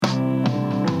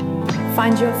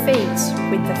Find Your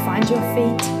Feet with the Find Your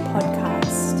Feet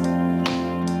podcast.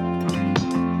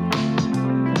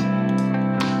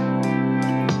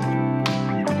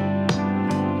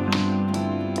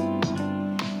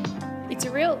 It's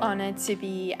a real honour to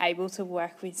be able to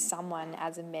work with someone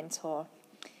as a mentor,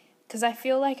 because I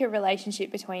feel like a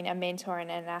relationship between a mentor and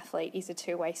an athlete is a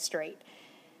two-way street.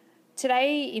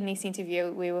 Today in this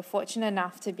interview, we were fortunate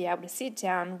enough to be able to sit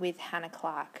down with Hannah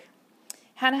Clark.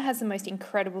 Hannah has the most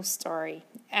incredible story,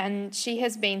 and she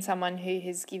has been someone who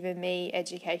has given me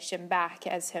education back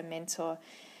as her mentor.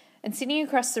 And sitting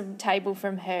across the table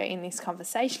from her in this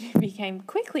conversation, it became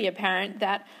quickly apparent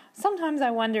that sometimes I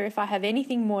wonder if I have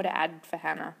anything more to add for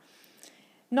Hannah.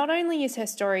 Not only is her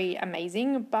story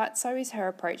amazing, but so is her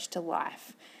approach to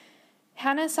life.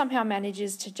 Hannah somehow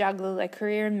manages to juggle a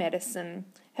career in medicine,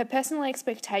 her personal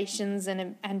expectations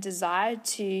and desire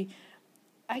to,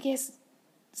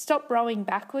 stop rowing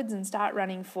backwards and start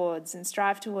running forwards and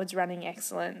strive towards running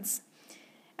excellence.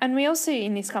 And we also,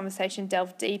 in this conversation,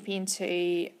 delve deep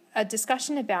into a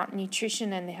discussion about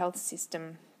nutrition and the health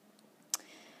system.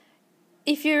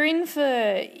 If you're in for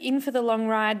the long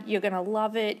ride, you're going to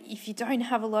love it. If you don't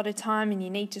have a lot of time and you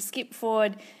need to skip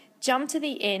forward, jump to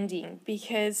the ending,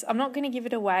 because I'm not going to give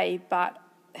it away, but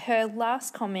her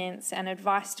last comments and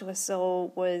advice to us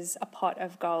all was a pot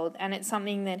of gold, and it's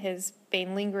something that has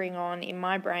been lingering on in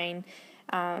my brain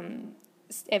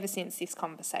ever since this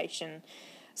conversation.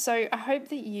 So I hope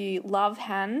that you love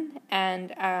Han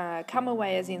and come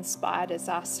away as inspired as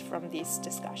us from this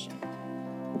discussion.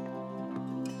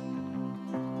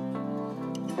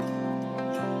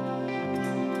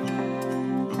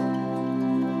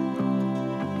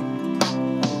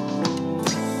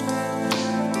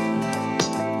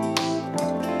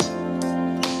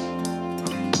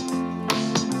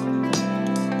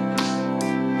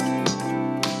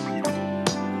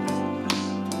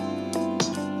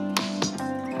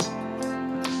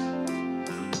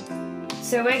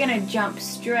 So we're going to jump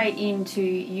straight into,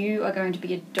 you are going to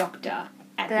be a doctor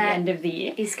at the end of the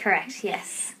year. Is correct,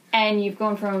 yes. And you've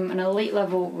gone from an elite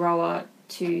level rower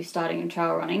to starting in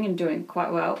trail running and doing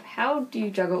quite well. How do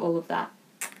you juggle all of that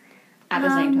at the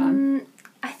same time?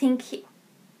 I think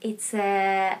it's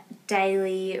a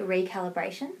daily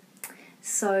recalibration.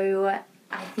 So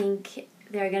I think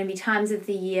there are going to be times of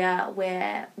the year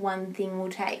where one thing will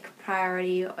take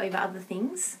priority over other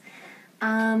things.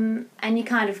 And you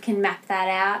kind of can map that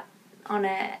out on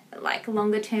a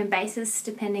longer term basis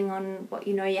depending on what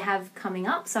you know you have coming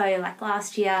up. So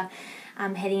last year,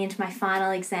 heading into my final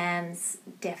exams,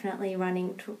 definitely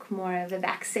running took more of a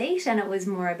back seat, and it was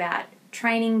more about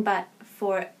training, but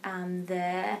for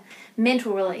the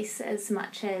mental release as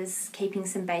much as keeping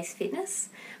some base fitness.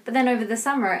 But then over the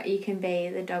summer, you can be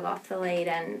the dog off the lead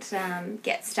and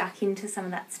get stuck into some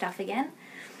of that stuff again.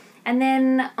 And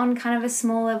then on kind of a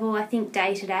small level, I think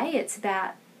day to day, it's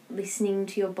about listening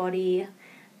to your body.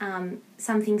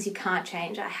 Some things you can't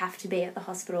change. I have to be at the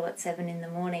hospital at 7 a.m,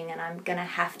 and I'm going to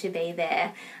have to be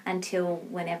there until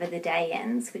whenever the day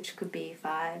ends, which could be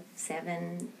 5,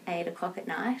 7, 8 o'clock at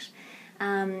night.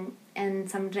 And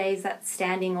some days that's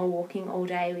standing or walking all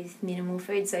day with minimal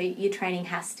food. So your training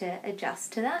has to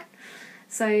adjust to that.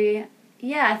 So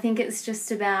yeah, I think it's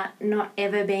just about not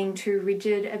ever being too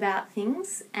rigid about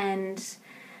things, and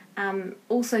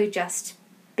also just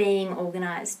being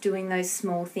organised, doing those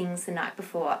small things the night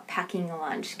before, packing your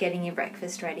lunch, getting your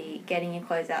breakfast ready, getting your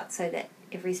clothes out so that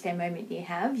every spare moment you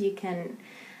have you can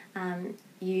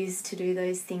use to do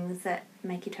those things that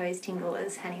make your toes tingle,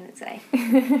 as Hanny would say.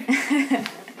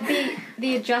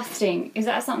 The adjusting, is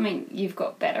that something you've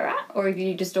got better at, or have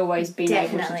you just always been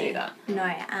able to do that?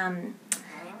 No,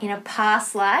 in a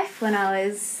past life, when I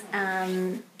was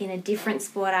in a different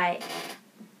sport, I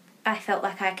felt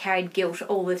like I carried guilt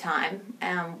all the time.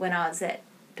 When I was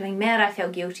doing med, I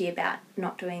felt guilty about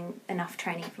not doing enough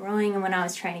training for rowing, and when I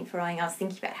was training for rowing, I was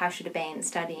thinking about how I should have been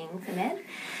studying for med.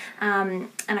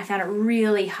 And I found it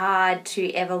really hard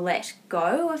to ever let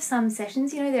go of some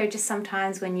sessions. You know, there are just some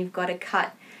times when you've got to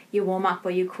cut your warm-up or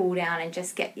your cool-down and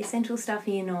just get your essential stuff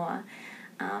in, or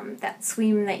that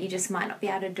swim that you just might not be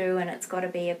able to do, and it's got to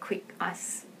be a quick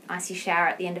icy shower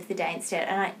at the end of the day instead.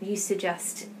 And it used to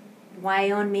just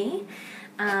weigh on me.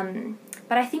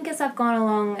 But I think as I've gone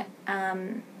along,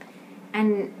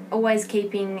 and always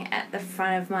keeping at the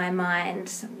front of my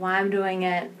mind why I'm doing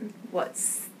it,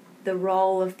 what's the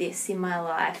role of this in my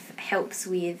life, helps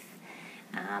with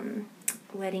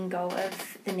letting go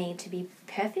of the need to be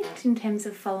perfect in terms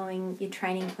of following your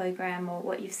training program or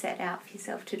what you've set out for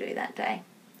yourself to do that day.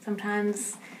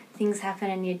 Sometimes things happen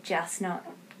and you're just not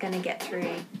going to get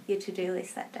through your to-do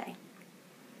list that day.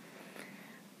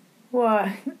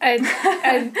 Well, Hannah,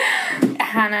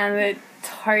 that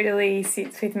totally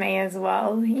sits with me as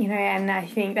well, and I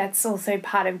think that's also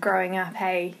part of growing up,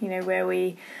 hey, where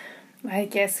I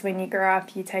guess when you grow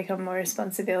up you take on more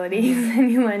responsibilities and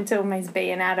you learn to almost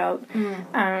be an adult.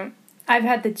 I've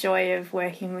had the joy of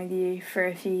working with you for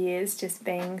a few years, just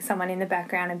being someone in the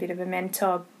background, a bit of a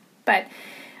mentor, but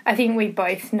I think we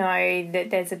both know that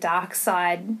there's a dark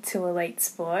side to elite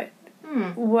sport.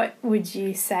 What would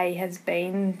you say has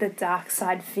been the dark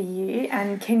side for you?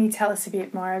 And can you tell us a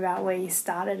bit more about where you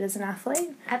started as an athlete?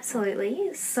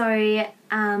 Absolutely. So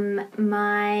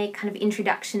my kind of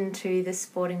introduction to the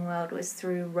sporting world was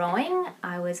through rowing.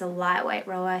 I was a lightweight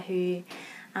rower who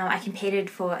I competed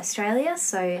for Australia.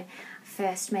 So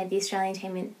first made the Australian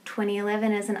team in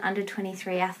 2011 as an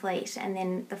under-23 athlete, and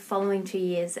then the following 2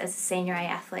 years as a senior A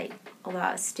athlete, although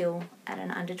I was still at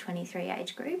an under-23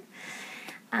 age group.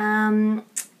 And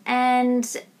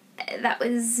that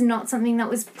was not something that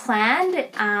was planned.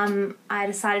 I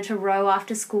decided to row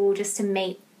after school just to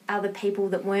meet other people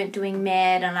that weren't doing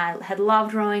med, and I had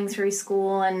loved rowing through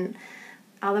school and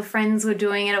other friends were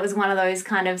doing it. It was one of those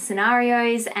kind of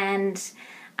scenarios, and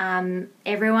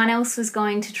everyone else was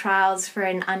going to trials for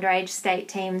an underage state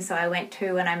team, so I went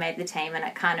too and I made the team, and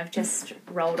it kind of just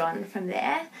rolled on from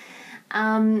there.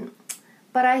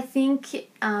 But I think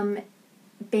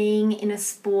being in a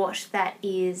sport that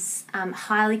is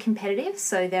highly competitive,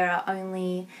 so there are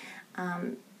only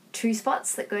 2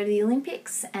 spots that go to the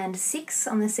Olympics and 6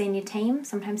 on the senior team,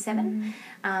 sometimes 7.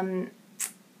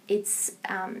 It's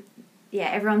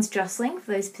everyone's jostling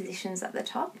for those positions at the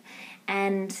top.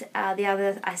 And the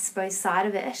other, I suppose, side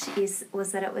of it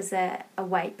was that it was a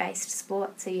weight-based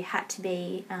sport, so you had to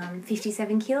be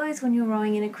 57 kilos when you're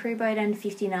rowing in a crew boat and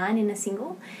 59 in a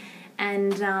single.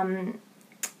 And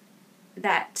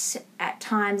that at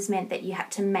times meant that you had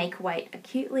to make weight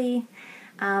acutely.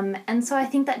 And so I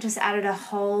think that just added a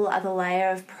whole other layer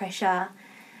of pressure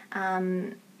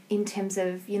in terms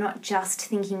of you're not just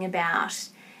thinking about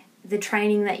the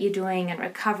training that you're doing and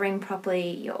recovering properly,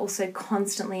 you're also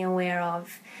constantly aware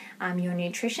of your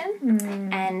nutrition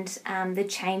and the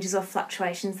changes or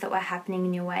fluctuations that were happening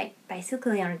in your weight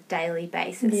basically on a daily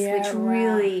basis, which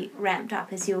really ramped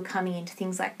up as you were coming into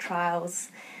things like trials.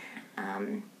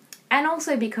 And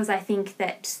also because I think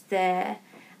that the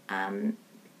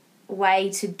way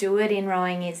to do it in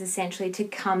rowing is essentially to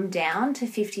come down to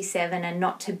 57 and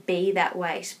not to be that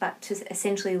weight, but to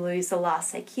essentially lose the last,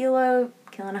 say, kilo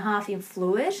and a half in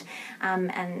fluid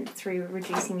and through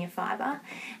reducing your fibre.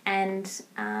 And,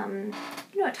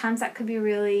 at times that could be a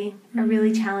really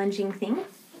challenging thing.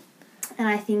 And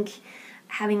I think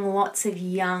having lots of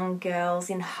young girls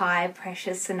in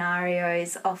high-pressure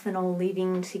scenarios, often all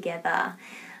living together,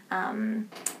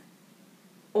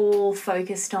 all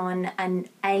focused on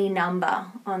a number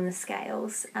on the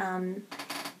scales,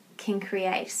 can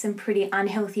create some pretty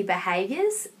unhealthy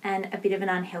behaviours and a bit of an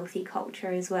unhealthy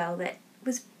culture as well that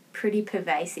was pretty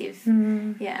pervasive.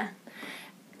 Yeah.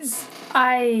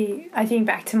 I think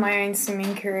back to my own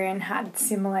swimming career and had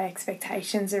similar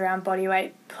expectations around body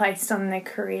weight placed on the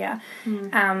career.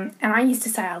 And I used to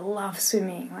say I love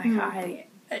swimming.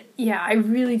 I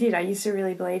really did. I used to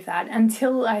really believe that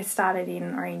until I started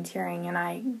in orienteering and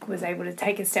I was able to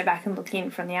take a step back and look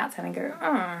in from the outside and go,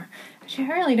 actually,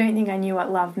 I really don't think I knew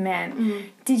what love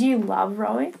meant. Did you love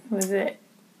rowing? Was it?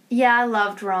 Yeah, I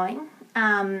loved rowing.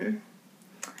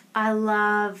 I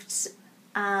loved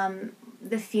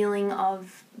the feeling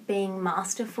of being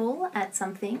masterful at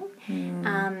something,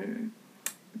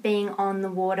 being on the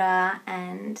water,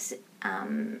 and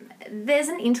there's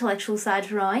an intellectual side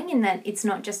to rowing in that it's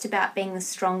not just about being the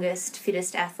strongest,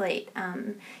 fittest athlete.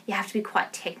 You have to be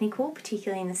quite technical,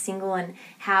 particularly in the single, and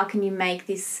how can you make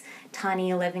this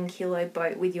tiny 11-kilo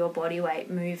boat with your body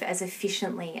weight move as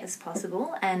efficiently as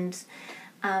possible. And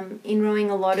in rowing,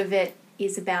 a lot of it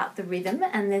is about the rhythm,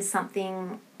 and there's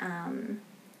something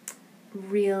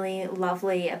really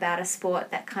lovely about a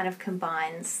sport that kind of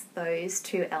combines those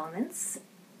two elements.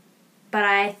 But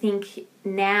I think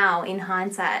now, in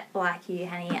hindsight, like you,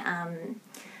 Hanny,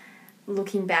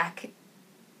 looking back,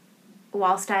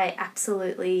 whilst I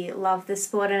absolutely love the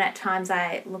sport, and at times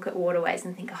I look at waterways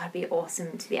and think, it'd be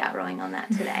awesome to be out rowing on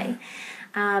that today,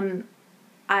 I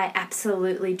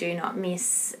absolutely do not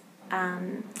miss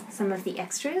some of the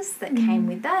extras that came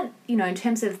with that, in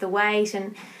terms of the weight,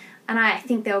 and I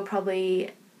think there were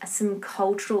probably some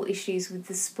cultural issues with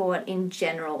the sport in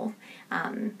general,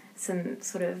 some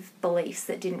sort of beliefs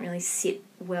that didn't really sit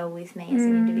well with me as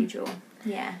an individual.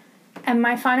 Yeah. And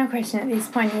my final question at this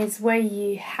point is, were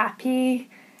you happy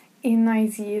in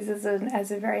those years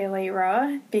as a very elite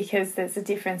rower, because there's a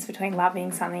difference between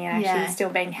loving something and actually still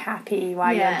being happy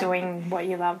while you're doing what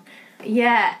you love.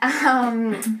 Yeah.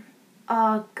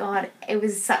 Oh, God, it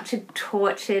was such a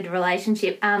tortured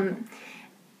relationship. I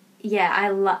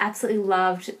absolutely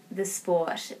loved the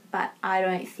sport, but I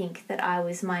don't think that I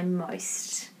was my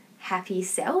most happy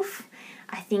self.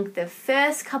 I think the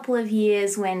first couple of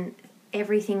years when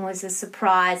everything was a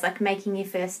surprise, like making your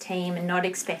first team and not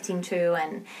expecting to,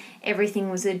 and everything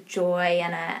was a joy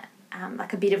and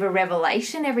a bit of a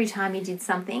revelation every time you did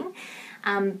something.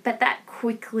 But that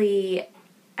quickly,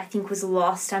 I think, was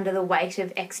lost under the weight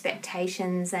of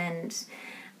expectations and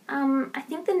I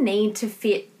think the need to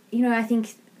fit. I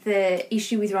think the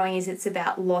issue with rowing is it's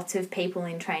about lots of people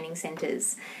in training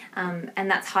centres, and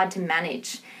that's hard to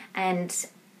manage. And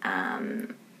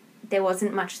there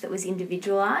wasn't much that was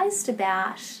individualised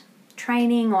about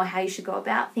training or how you should go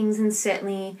about things, and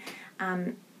certainly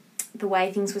the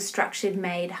way things were structured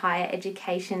made higher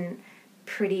education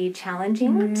pretty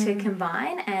challenging to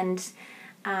combine. And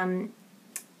I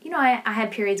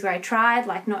had periods where I tried,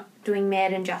 like not doing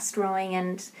med and just rowing,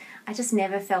 and I just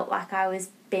never felt like I was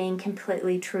being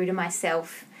completely true to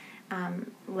myself,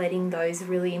 letting those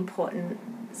really important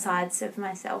sides of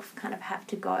myself kind of have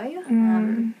to go. It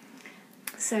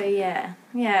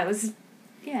was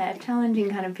a challenging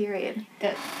kind of period.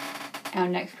 Our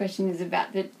next question is about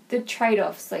the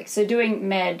trade-offs, like, so doing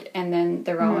med and then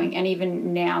the rowing and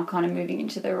even now kind of moving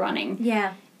into the running.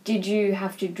 Yeah. Did you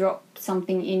have to drop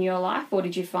something in your life, or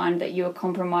did you find that you were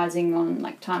compromising on,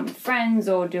 like, time with friends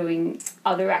or doing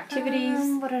other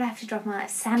activities? What did I have to drop in my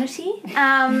life? Sanity.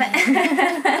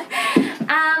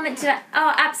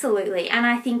 Absolutely. And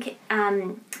I think,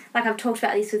 like I've talked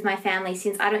about this with my family,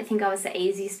 since I don't think I was the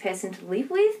easiest person to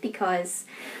live with, because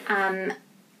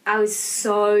I was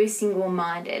so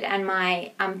single-minded and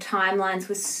my timelines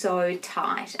were so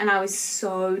tight and I was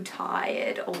so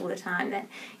tired all the time that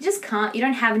you just can't, you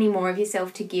don't have any more of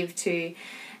yourself to give to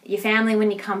your family when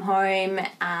you come home,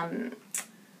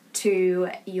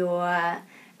 to your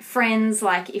friends.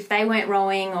 Like, if they weren't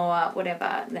rowing or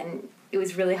whatever, then it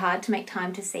was really hard to make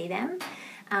time to see them.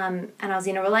 And I was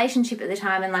in a relationship at the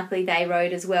time, and luckily they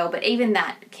rowed as well. But even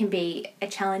that can be a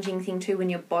challenging thing too when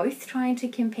you're both trying to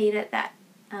compete at that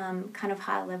kind of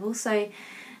high level. So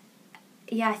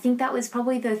yeah, I think that was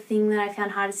probably the thing that I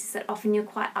found hardest, is that often you're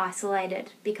quite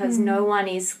isolated because no one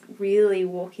is really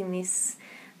walking this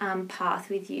path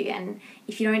with you. And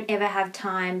if you don't ever have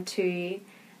time to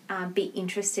be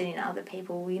interested in other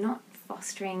people, you're not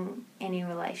fostering any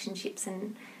relationships.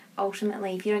 And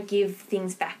ultimately, if you don't give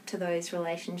things back to those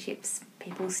relationships,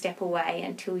 people step away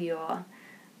until you're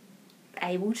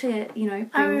able to,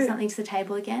 bring something to the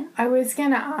table again. I was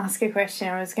going to ask a question.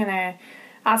 I was going to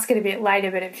ask it a bit later,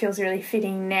 but it feels really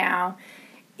fitting now.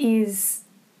 Do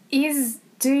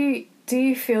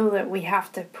you feel that we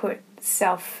have to put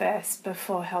self first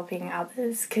before helping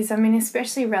others? Because,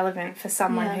 especially relevant for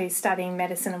someone who's studying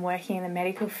medicine and working in the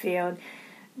medical field,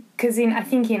 because I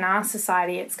think in our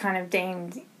society it's kind of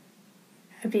deemed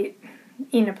a bit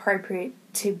inappropriate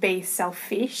to be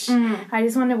selfish. I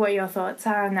just wonder what your thoughts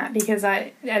are on that, because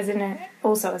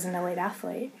also as an elite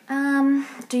athlete.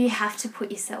 Do you have to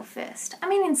put yourself first?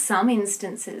 In some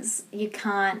instances you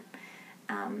can't.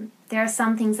 There are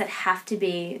some things that have to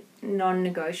be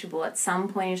non-negotiable. At some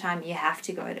point in time you have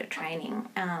to go to training,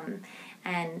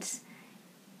 and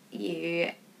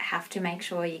you have to make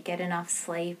sure you get enough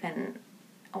sleep and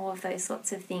all of those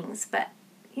sorts of things. But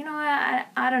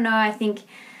I don't know, I think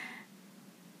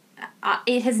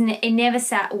it never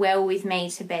sat well with me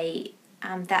to be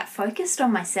that focused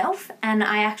on myself, and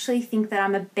I actually think that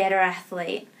I'm a better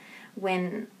athlete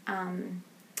when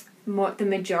the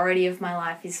majority of my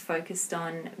life is focused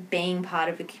on being part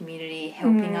of a community,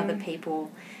 helping other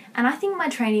people. And I think my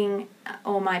training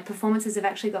or my performances have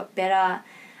actually got better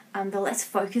the less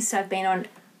focused I've been on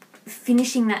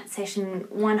finishing that session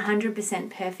 100%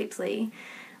 perfectly.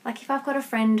 Like, if I've got a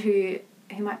friend who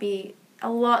might be a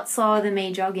lot slower than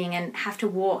me jogging and have to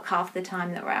walk half the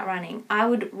time that we're out running, I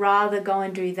would rather go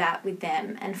and do that with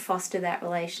them and foster that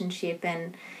relationship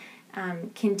and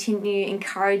continue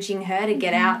encouraging her to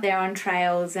get out there on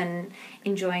trails and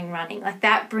enjoying running. Like,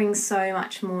 that brings so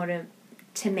much more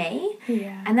to me.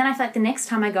 Yeah. And then I feel like the next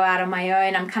time I go out on my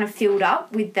own, I'm kind of filled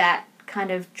up with that kind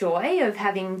of joy of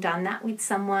having done that with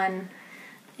someone.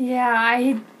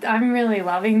 Yeah, I'm really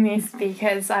loving this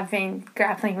because I've been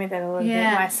grappling with it a little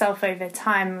bit myself over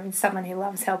time. I'm someone who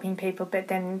loves helping people, but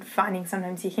then finding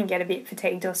sometimes you can get a bit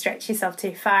fatigued or stretch yourself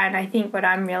too far. And I think what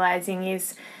I'm realising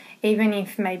is, even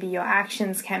if maybe your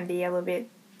actions can be a little bit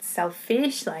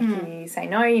selfish, like you say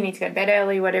no, you need to go to bed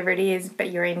early, whatever it is, but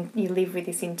you live with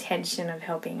this intention of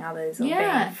helping others or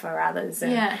being for others.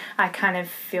 And I kind of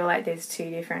feel like there's two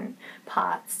different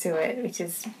parts to it, which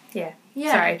is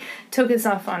sorry, took us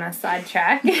off on a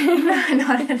sidetrack. No,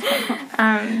 not at all.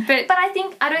 But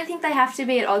I don't think they have to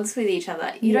be at odds with each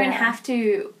other. You don't have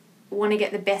to want to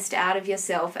get the best out of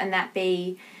yourself and that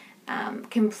be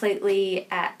completely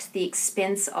at the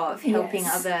expense of helping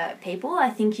other people. I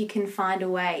think you can find a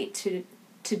way to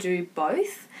do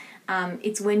both.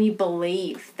 It's when you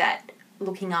believe that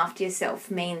looking after yourself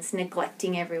means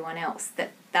neglecting everyone else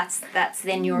that's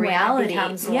then your reality.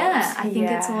 I think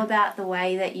it's all about the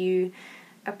way that you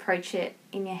approach it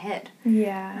in your head.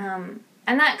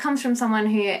 And that comes from someone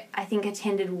who I think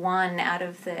attended one out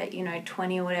of the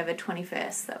 20 or whatever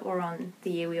 21st that were on the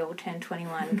year we all turned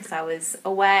 21 because I was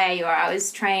away or I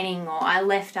was training or I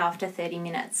left after 30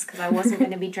 minutes because I wasn't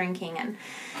going to be drinking. And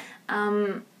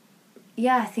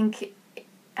I think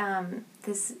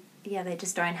they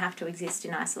just don't have to exist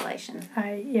in isolation.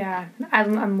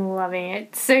 I'm loving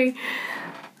it. So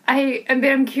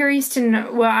I'm curious to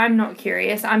know. Well, I'm not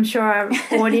curious. I'm sure our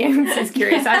audience is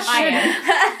curious.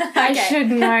 I should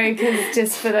know because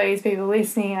just for those people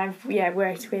listening, I've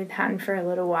worked with Han for a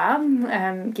little while,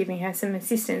 giving her some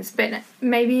assistance. But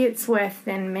maybe it's worth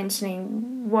then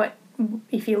mentioning what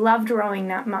if you loved rowing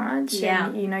that much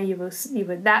and you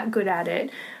were that good at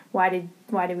it. Why did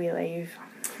we leave?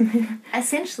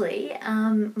 Essentially,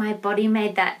 my body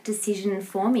made that decision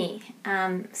for me.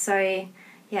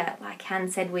 Like Han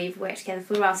said, we've worked together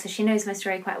for a while, so she knows my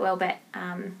story quite well. But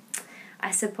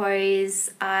I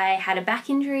suppose I had a back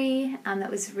injury that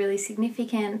was really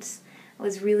significant. It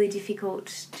was really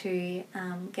difficult to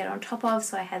get on top of,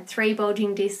 so I had 3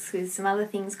 bulging discs with some other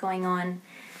things going on.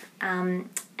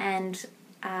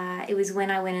 It was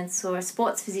when I went and saw a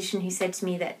sports physician who said to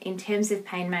me that in terms of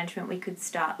pain management, we could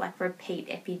start like repeat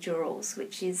epidurals,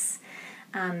 which is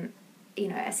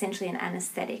essentially an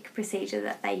anaesthetic procedure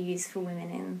that they use for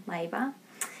women in labour.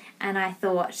 And I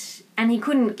thought, and he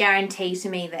couldn't guarantee to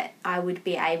me that I would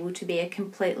be able to be a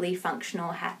completely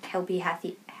functional, healthy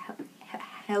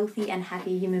and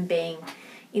happy human being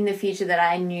in the future, that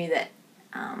I knew that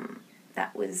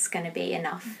that was going to be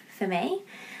enough for me.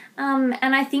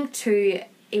 And I think too,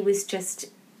 it was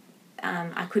just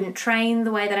I couldn't train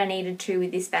the way that I needed to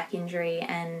with this back injury,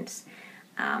 and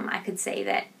I could see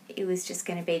that it was just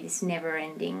going to be this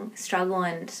never-ending struggle,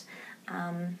 and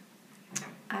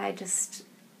I just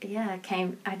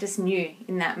knew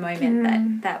in that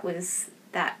moment that was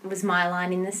my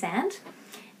line in the sand,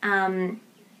 and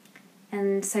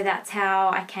so that's how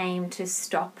I came to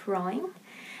stop rowing.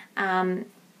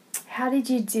 How did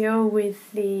you deal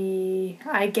with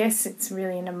I guess it's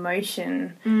really an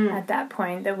emotion at that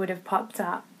point that would have popped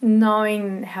up,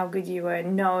 knowing how good you were,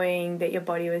 knowing that your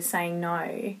body was saying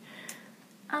no?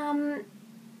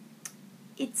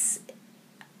 It's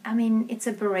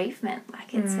a bereavement,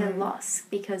 like it's a loss,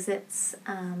 because it's,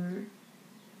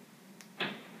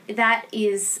 that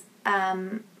is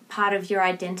part of your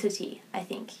identity, I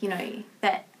think,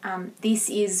 that this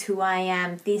is who I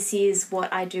am, this is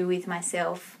what I do with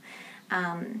myself.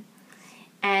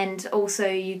 And also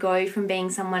you go from being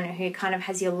someone who kind of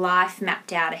has your life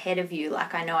mapped out ahead of you,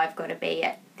 like I know I've got to be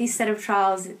at this set of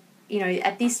trials,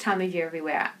 at this time of year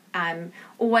everywhere. I'm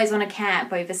always on a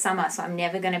camp over summer, so I'm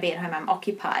never going to be at home. I'm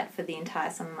occupied for the entire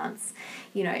summer months.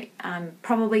 I'm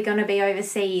probably going to be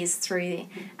overseas through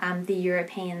the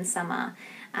European summer.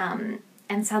 And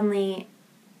suddenly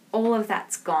all of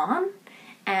that's gone,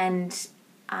 and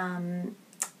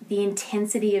the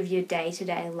intensity of your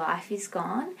day-to-day life is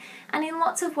gone. And in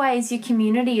lots of ways, your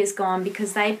community is gone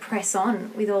because they press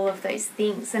on with all of those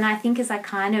things. And I think, as I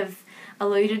kind of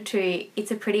alluded to,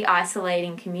 it's a pretty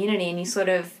isolating community, and you sort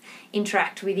of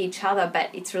interact with each other, but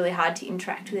it's really hard to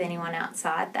interact with anyone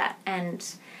outside that. And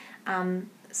I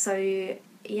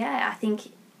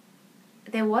think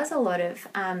there was a lot of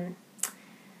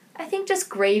just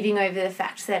grieving over the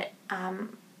fact that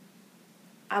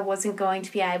I wasn't going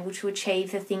to be able to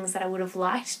achieve the things that I would have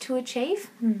liked to achieve.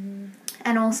 Mm-hmm.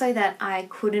 And also that I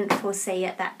couldn't foresee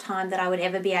at that time that I would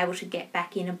ever be able to get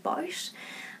back in a boat.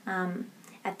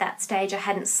 At that stage, I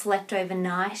hadn't slept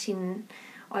overnight in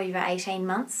over 18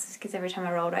 months, because every time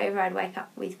I rolled over, I'd wake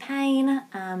up with pain.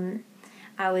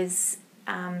 I was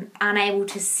unable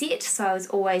to sit, so I was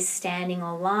always standing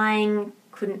or lying,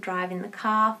 couldn't drive in the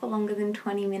car for longer than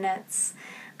 20 minutes.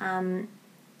 So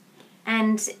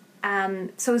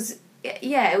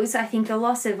it was, I think, the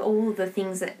loss of all the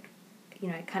things that,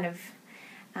 kind of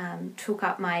took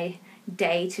up my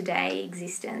day-to-day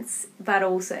existence, but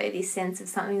also this sense of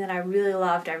something that I really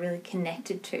loved, I really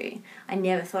connected to. I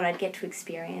never thought I'd get to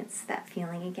experience that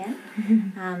feeling again.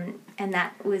 And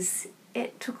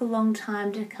it took a long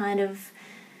time to kind of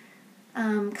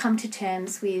come to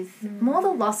terms with more the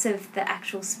loss of the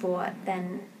actual sport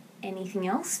than anything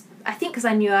else. I think because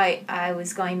I knew I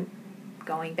was going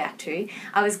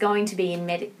to be in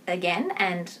med again,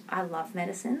 and I love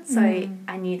medicine, so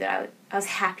I knew that I was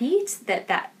happy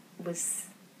that was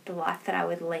the life that I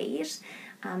would lead.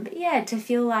 But yeah, to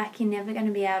feel like you're never going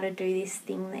to be able to do this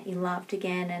thing that you loved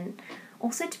again, and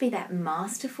also to be that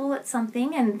masterful at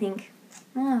something and think,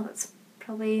 oh, that's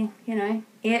probably,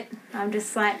 it. I'm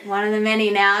just like one of the many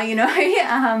now,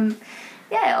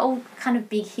 yeah, all kind of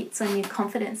big hits on your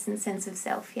confidence and sense of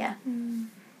self, yeah.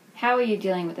 How are you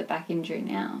dealing with the back injury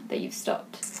now that you've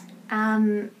stopped?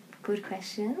 Good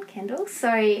question, Kendall.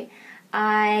 So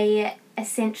I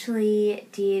essentially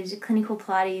did clinical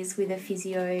Pilates with a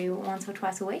physio once or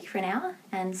twice a week for an hour,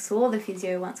 and saw the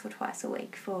physio once or twice a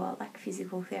week for like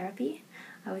physical therapy.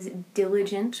 I was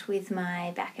diligent with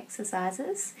my back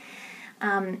exercises.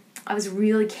 I was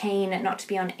really keen not to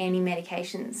be on any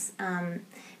medications,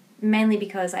 mainly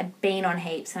because I'd been on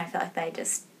heaps and I felt like they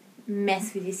just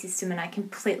mess with your system, and I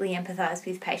completely empathise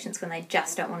with patients when they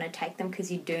just don't want to take them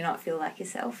because you do not feel like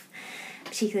yourself,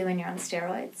 particularly when you're on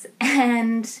steroids.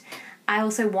 And I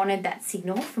also wanted that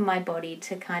signal from my body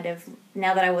to kind of,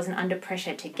 now that I wasn't under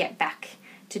pressure to get back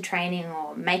to training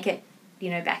or make it,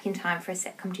 back in time for a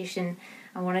set competition,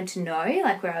 I wanted to know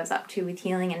like where I was up to with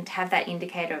healing, and to have that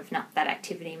indicator of, no, that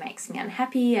activity makes me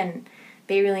unhappy, and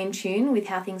be really in tune with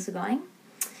how things were going.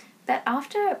 But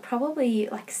after probably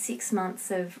like 6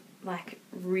 months of like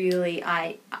really,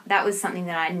 that was something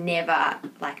that I never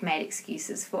like made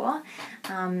excuses for.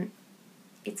 Now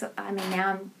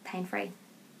I'm pain-free.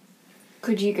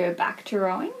 Could you go back to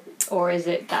rowing, or is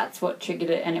it that's what triggered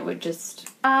it and it would just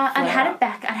I'd had it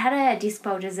back. I'd had a disc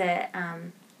bulge as a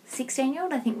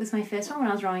 16-year-old, I think was my first one when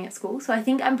I was rowing at school. So I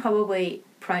think I'm probably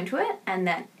prone to it, and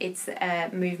that it's a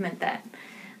movement that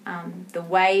the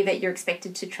way that you're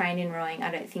expected to train in rowing, I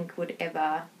don't think would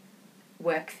ever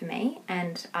work for me,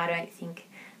 and I don't think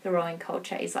the rowing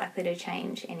culture is likely to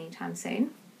change anytime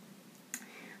soon.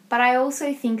 But I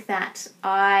also think that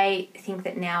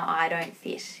now I don't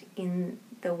fit in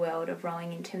the world of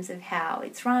rowing in terms of how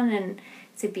it's run, and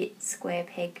it's a bit square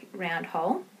peg round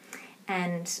hole,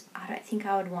 and I don't think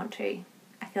I would want to.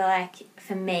 I feel like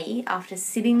for me, after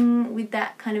sitting with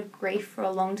that kind of grief for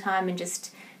a long time and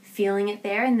just feeling it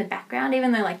there in the background,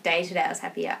 even though like day to day I was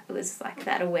happy, it was like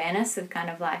that awareness of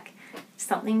kind of like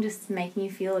something just making you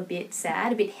feel a bit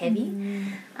sad, a bit heavy.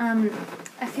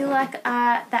 I feel like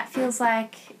that feels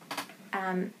like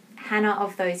Hannah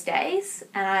of those days,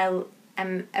 and I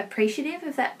am appreciative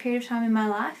of that period of time in my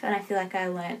life, and I feel like I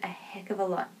learned a heck of a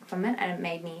lot from it, and it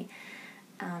made me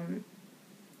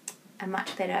a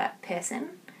much better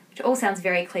person, which all sounds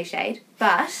very cliched,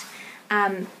 but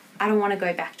I don't want to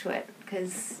go back to it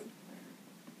because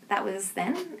that was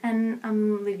then, and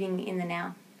I'm living in the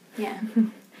now. Yeah.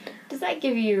 Does that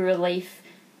give you relief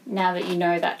now that you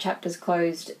know that chapter's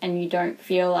closed and you don't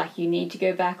feel like you need to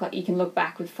go back? Like you can look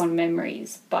back with fond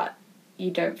memories, but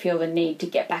you don't feel the need to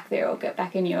get back there or get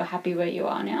back, and you're happy where you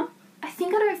are now? I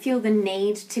think I don't feel the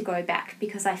need to go back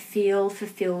because I feel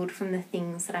fulfilled from the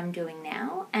things that I'm doing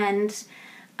now. And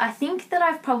I think that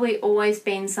I've probably always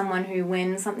been someone who,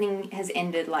 when something has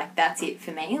ended, like that's it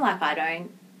for me. Like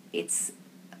it's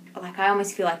like I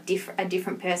almost feel like a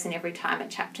different person every time a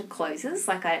chapter closes.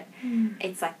 Like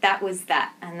it's like that was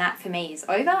that, and that for me is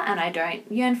over, and I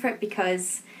don't yearn for it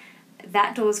because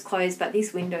that door's closed, but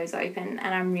this window's open,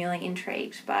 and I'm really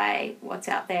intrigued by what's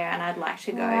out there, and I'd like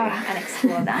to go and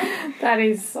explore that. That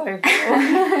is so cool.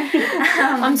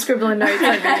 I'm scribbling notes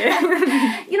over here.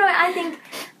 I think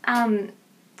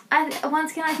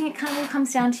once again, I think it kind of all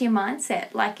comes down to your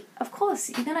mindset. Like, of course,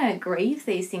 you're going to grieve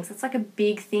these things. It's like a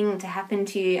big thing to happen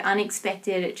to you,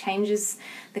 unexpected. It changes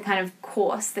the kind of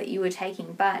course that you were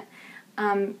taking. But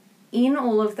in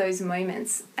all of those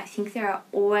moments, I think there are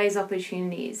always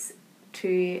opportunities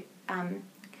to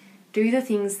do the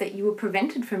things that you were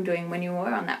prevented from doing when you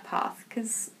were on that path.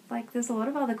 Because, like, there's a lot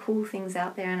of other cool things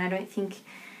out there, and I don't think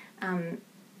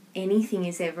anything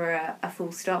is ever a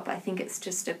full stop. I think it's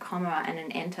just a comma and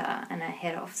an enter and a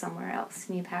head off somewhere else,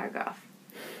 new paragraph.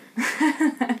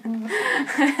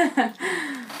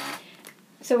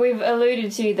 So we've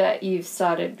alluded to that you've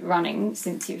started running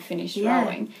since you've finished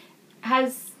rowing.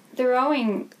 Has the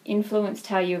rowing influenced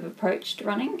how you've approached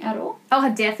running at all?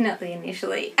 Oh, definitely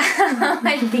initially.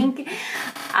 I think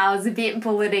I was a bit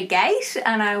bull at a gate,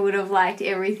 and I would have liked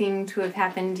everything to have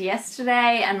happened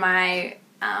yesterday, and my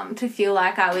to feel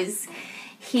like I was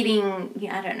hitting,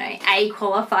 I don't know, A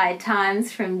qualified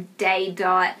times from day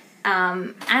dot.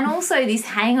 And also this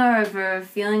hangover of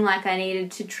feeling like I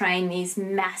needed to train these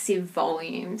massive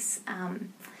volumes.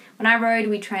 When I rowed,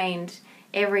 we trained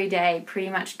every day, pretty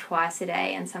much twice a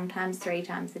day, and sometimes 3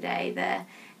 times a day. The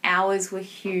hours were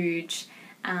huge,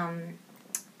 and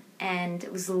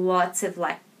it was lots of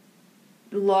like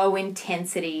low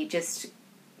intensity, just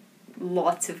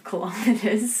lots of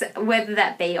kilometres, whether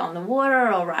that be on the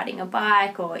water or riding a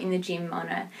bike or in the gym on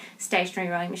a stationary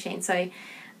rowing machine. So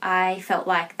I felt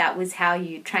like that was how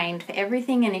you trained for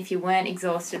everything, and if you weren't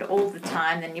exhausted all the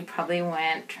time, then you probably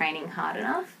weren't training hard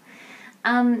enough.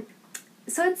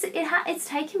 So it's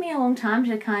taken me a long time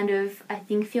to kind of, I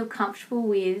think, feel comfortable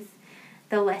with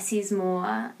the less is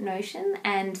more notion,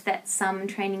 and that some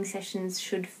training sessions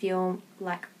should feel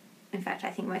like, in fact,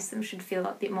 I think most of them should feel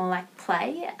a bit more like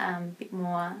play, a bit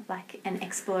more like an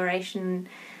exploration,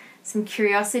 some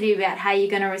curiosity about how you're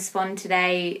going to respond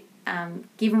today,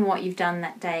 given what you've done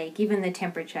that day, given the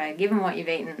temperature, given what you've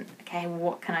eaten. Okay,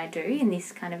 what can I do in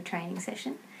this kind of training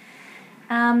session?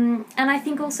 And I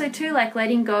think also too, like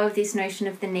letting go of this notion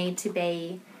of the need to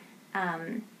be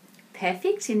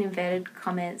perfect, in inverted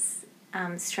commas,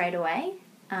 straight away.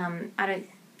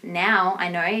 Now I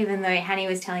know, even though Hanny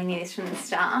was telling me this from the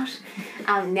start,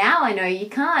 now I know you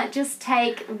can't just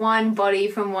take one body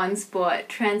from one sport,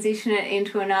 transition it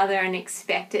into another and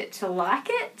expect it to like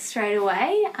it straight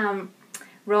away.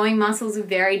 Rowing muscles are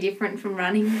very different from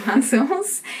running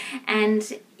muscles,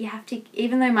 and you have to,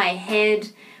 even though my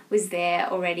head was there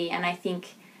already, and I think,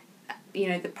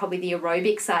 probably the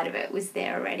aerobic side of it was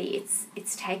there already,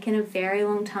 it's taken a very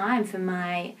long time for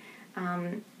my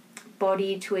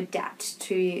body to adapt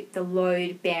to the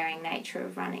load-bearing nature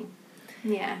of running.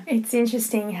 Yeah. It's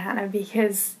interesting, Hannah,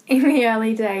 because in the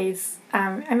early days,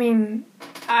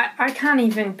 I can't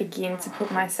even begin to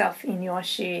put myself in your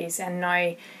shoes and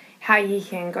know how you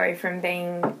can go from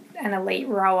being an elite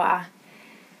rower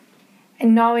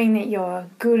and knowing that you're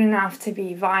good enough to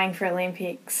be vying for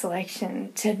Olympic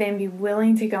selection, to then be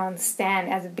willing to go and stand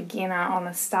as a beginner on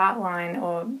a start line,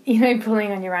 or,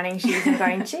 pulling on your running shoes and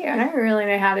going, gee, I don't really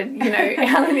know how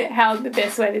to, how the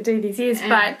best way to do this is.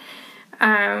 But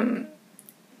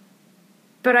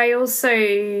I also,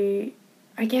 I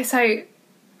guess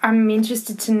I'm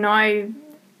interested to know,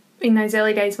 in those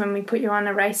early days when we put you on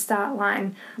a race start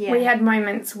line, we had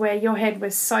moments where your head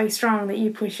was so strong that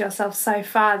you pushed yourself so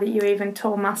far that you even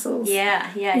tore muscles.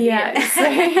 Yeah.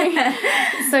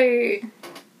 So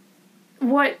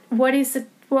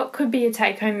what could be a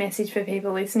take-home message for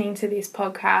people listening to this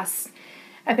podcast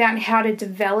about how to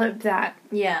develop that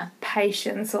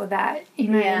patience, or that,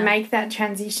 make that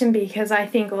transition? Because I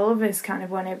think all of us kind of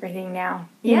want everything now,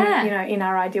 in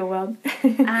our ideal world.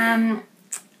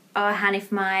 Oh, Han,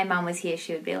 if my mum was here,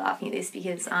 she would be laughing at this,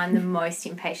 because I'm the most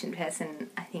impatient person,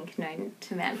 I think, known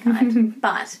to mankind.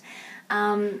 But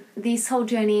this whole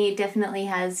journey definitely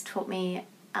has taught me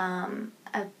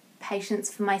a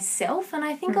patience for myself, and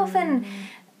I think often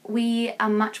we are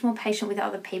much more patient with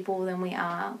other people than we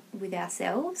are with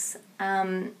ourselves.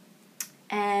 And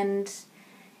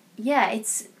yeah,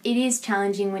 it is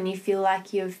challenging when you feel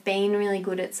like you've been really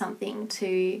good at something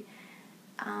to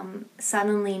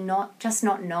suddenly not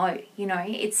know.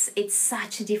 It's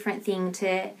such a different thing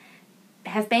to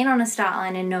have been on a start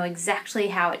line and know exactly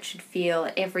how it should feel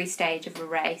at every stage of a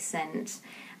race, and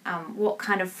what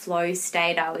kind of flow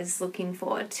state I was looking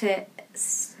for, to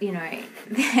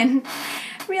then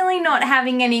really not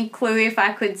having any clue if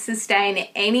I could sustain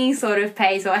any sort of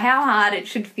pace or how hard it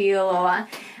should feel, or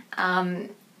and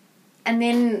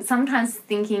then sometimes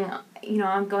thinking,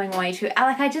 I'm going way too...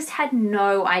 I just had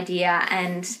no idea,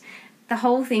 and the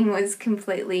whole thing was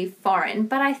completely foreign.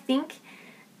 But I think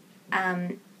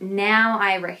now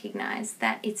I recognise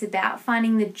that it's about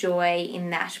finding the joy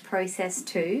in that process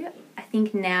too. I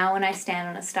think now when I stand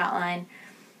on a start line,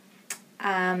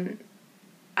 I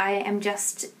am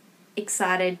just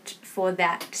excited for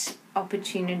that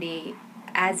opportunity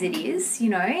as it is,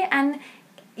 and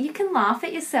you can laugh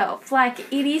at yourself. Like,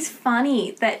 it is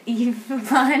funny that you've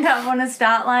lined up on a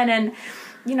start line and,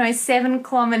 7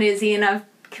 kilometres in, I've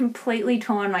completely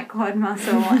torn my quad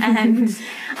muscle and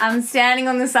I'm standing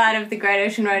on the side of the Great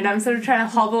Ocean Road and I'm sort of trying to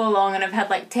hobble along, and I've had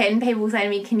like 10 people say to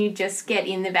me, can you just get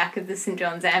in the back of the St.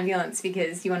 John's ambulance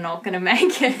because you're not going to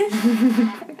make it.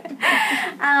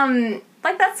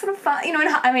 Like, that's sort of fun,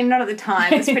 not at the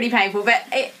time, it's pretty painful, but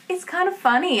it's kind of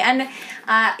funny. And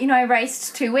I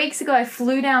raced 2 weeks ago. I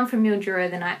flew down from Mildura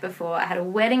the night before. I had a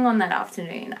wedding on that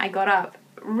afternoon. I got up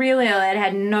really early. I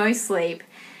had no sleep.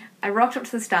 I rocked up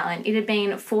to the start line. It had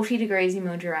been 40 degrees in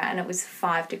Mildura and it was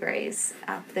 5 degrees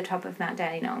up the top of Mount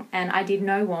Dandenong. And I did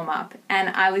no warm-up. And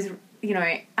I was,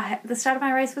 the start of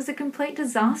my race was a complete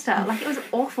disaster. Like, it was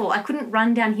awful. I couldn't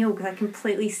run downhill because I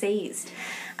completely seized.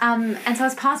 And so I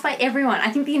was passed by everyone. I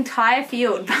think the entire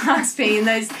field passed me in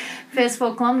those first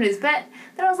 4 kilometres. But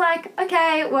then I was like,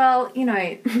 okay, well,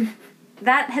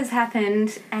 that has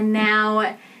happened. And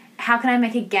now, how can I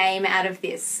make a game out of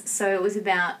this? So it was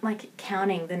about, like,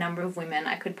 counting the number of women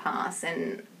I could pass.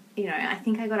 And, I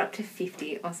think I got up to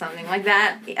 50 or something like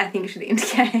that. I think it should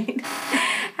indicate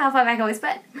how far back I was.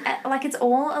 But, it's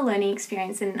all a learning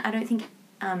experience. And I don't think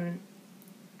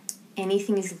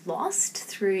anything is lost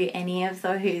through any of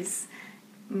those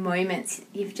moments.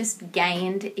 You've just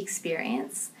gained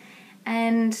experience.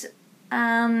 And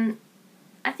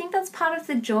I think that's part of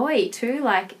the joy too,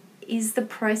 is the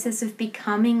process of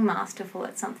becoming masterful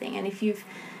at something. And if you've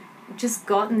just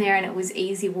gotten there and it was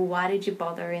easy, well, why did you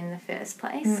bother in the first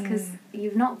place? Because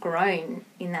you've not grown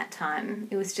in that time.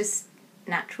 It was just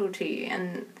natural to you,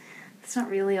 and it's not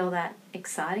really all that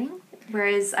exciting.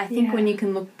 Whereas I think when you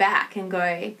can look back and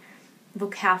go,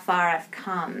 look how far I've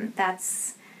come,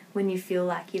 that's when you feel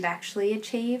like you've actually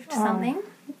achieved something.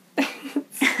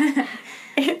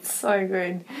 It's so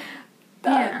good.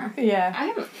 I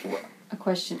have a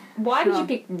question. Why did you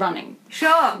pick running?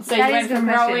 Sure. So you went from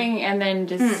rowing and then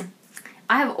just...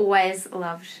 I have always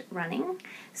loved running.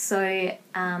 So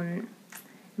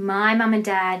my mum and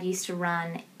dad used to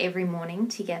run every morning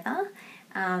together.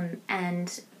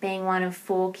 And being one of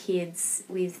 4 kids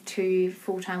with 2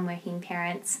 full-time working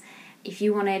parents, if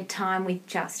you wanted time with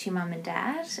just your mum and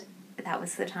dad, that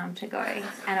was the time to go.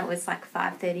 And it was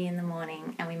 5:30 in the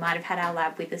morning, and we might have had our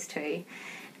lab with us too.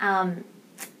 And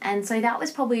so that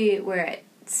was probably where it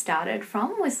started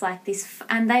from, was this,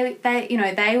 and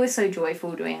they were so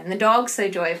joyful doing it, and the dog's so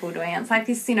joyful doing it.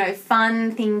 It's this,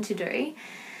 fun thing to do.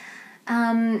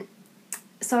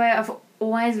 So I've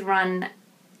always run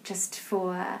just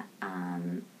for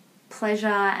pleasure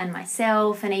and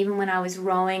myself, and even when I was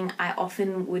rowing, I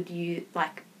often would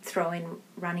throw in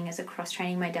running as a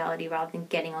cross-training modality rather than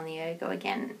getting on the ergo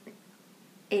again.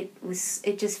 It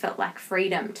just felt like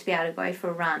freedom to be able to go for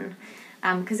a run,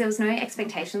 because there was no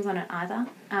expectations on it either,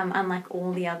 unlike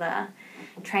all the other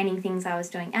training things I was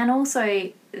doing. And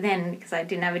also then, because I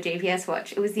didn't have a GPS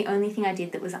watch, it was the only thing I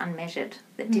did that was unmeasured,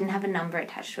 that didn't have a number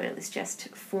attached to it. It was just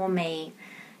for me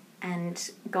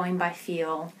and going by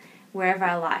feel, wherever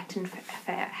I liked and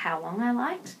for how long I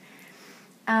liked.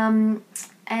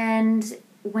 And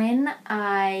when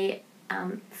I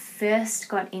first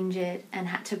got injured and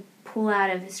had to pull out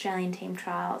of Australian team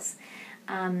trials,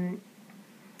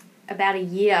 about a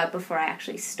year before I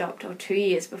actually stopped, or 2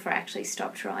 years before I actually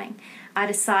stopped rowing, I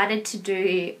decided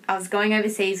I was going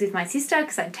overseas with my sister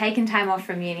because I'd taken time off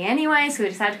from uni anyway, so we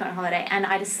decided to go on holiday, and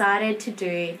I decided to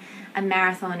do a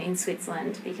marathon in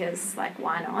Switzerland because,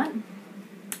 why not?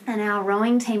 And our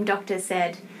rowing team doctor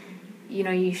said,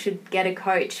 you should get a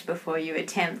coach before you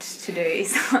attempt to do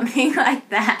something like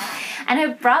that. And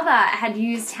her brother had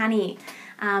used Hanny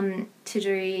to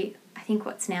do, I think,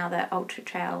 what's now the Ultra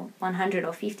Trail 100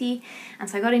 or 50. And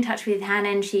so I got in touch with Hannah,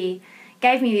 and she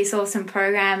gave me this awesome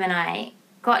program, and I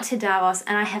got to Davos,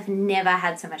 and I have never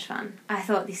had so much fun. I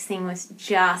thought this thing was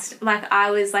just,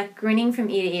 I was grinning from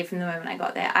ear to ear from the moment I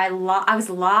got there. I was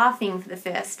laughing for the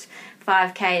first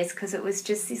 5Ks because it was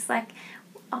just this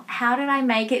how did I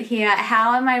make it here?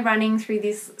 How am I running through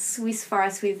this Swiss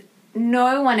forest with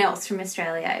no one else from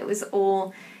Australia? It was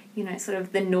all, sort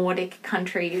of the Nordic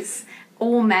countries,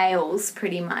 all males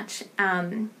pretty much.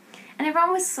 And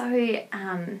everyone was so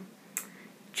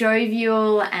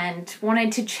jovial and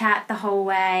wanted to chat the whole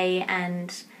way.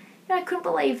 And I couldn't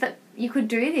believe that you could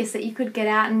do this, that you could get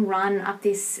out and run up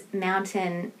this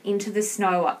mountain into the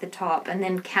snow up the top and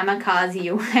then kamikaze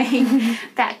your way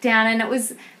back down. And it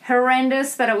was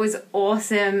horrendous, but it was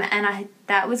awesome. And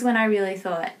that was when I really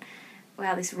thought,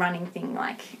 wow, this running thing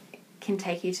can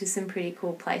take you to some pretty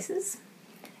cool places.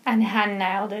 And Han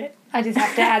nailed it. I just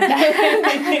have to add that.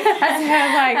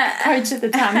 As her coach at the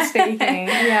time speaking.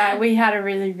 Yeah, we had a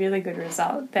really, really good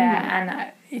result there.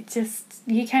 And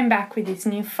you came back with this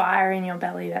new fire in your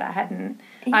belly that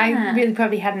I really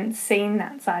probably hadn't seen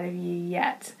that side of you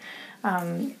yet.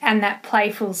 And that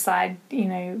playful side,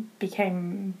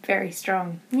 became very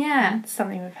strong. Yeah. It's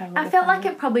something we've had a lot I of felt fun like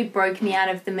it probably broke me out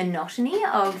of the monotony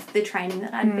of the training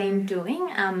that I'd been doing.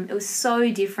 It was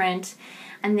so different.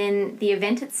 And then the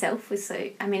event itself was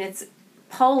it's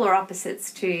polar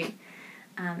opposites to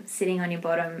sitting on your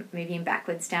bottom, moving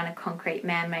backwards down a concrete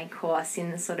man-made course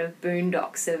in the sort of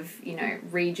boondocks of,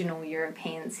 regional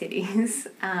European cities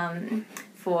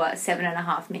for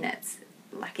 7.5 minutes.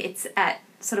 Like, it's at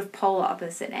sort of polar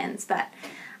opposite ends. But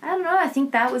I don't know, I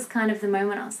think that was kind of the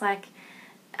moment I was like,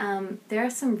 there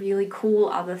are some really cool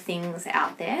other things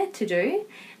out there to do.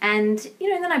 And,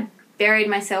 then I buried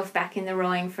myself back in the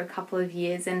rowing for a couple of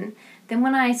years. And then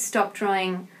when I stopped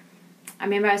rowing, I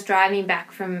remember I was driving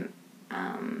back from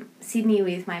Sydney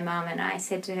with my mum, and I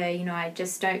said to her, I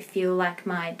just don't feel like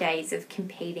my days of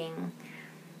competing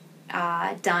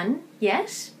are done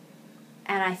yet.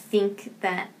 And I think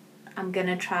that I'm going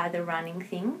to try the running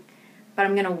thing, but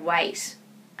I'm going to wait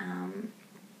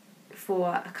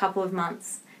for a couple of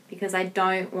months, because I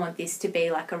don't want this to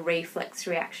be like a reflex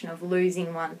reaction of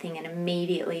losing one thing and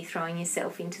immediately throwing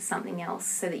yourself into something else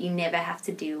so that you never have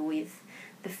to deal with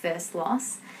the first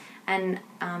loss. And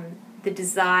the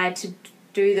desire to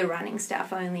do the running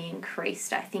stuff only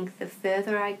increased, I think, the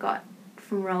further I got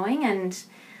from rowing, and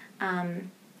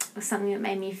it was something that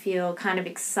made me feel kind of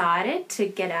excited to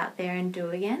get out there and do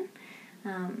again.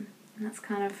 And that's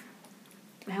kind of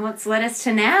what's led us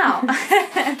to now.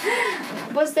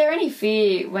 Was there any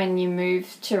fear when you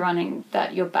moved to running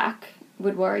that your back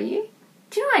would worry you?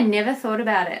 Do you know, I never thought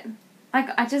about it. Like,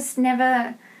 I just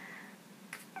never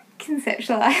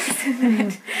conceptualised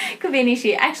that it could be an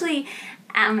issue. Actually,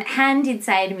 Han did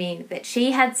say to me that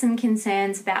she had some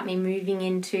concerns about me moving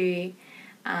into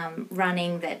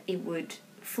running, that it would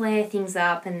flare things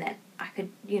up, and that I could,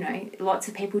 lots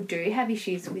of people do have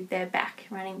issues with their back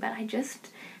running, but I just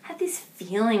had this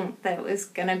feeling that it was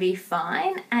going to be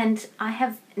fine. And I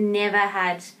have never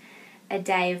had a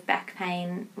day of back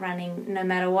pain running, no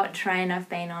matter what train I've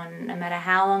been on, no matter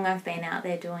how long I've been out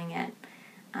there doing it.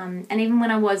 And even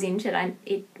when I was injured,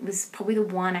 it was probably the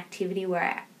one activity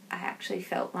where I actually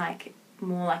felt like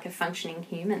more like a functioning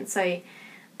human. So,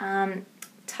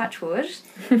 touch wood.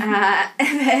 But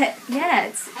yeah,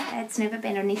 it's never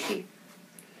been an issue.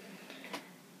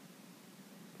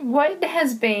 What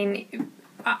has been,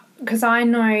 because I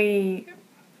know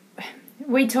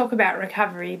we talk about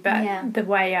recovery, but the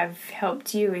way I've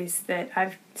helped you is that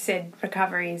I've said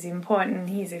recovery is important.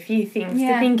 Here's a few things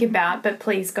to think about, but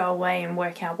please go away and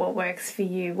work out what works for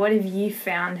you. What have you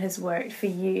found has worked for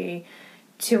you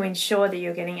to ensure that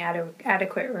you're getting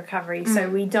adequate recovery so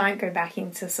we don't go back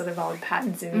into sort of old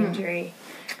patterns of injury,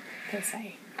 per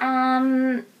se?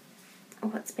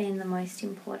 What's been the most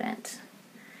important?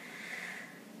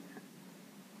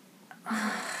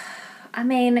 I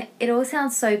mean, it all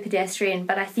sounds so pedestrian,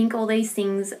 but I think all these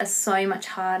things are so much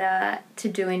harder to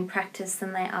do in practice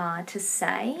than they are to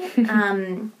say.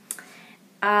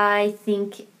 I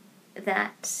think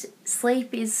that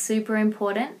sleep is super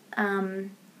important.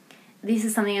 This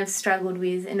is something I've struggled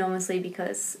with enormously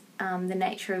because the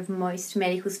nature of most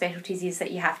medical specialties is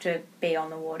that you have to be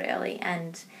on the ward early,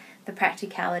 and the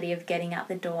practicality of getting out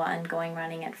the door and going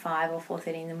running at 5 or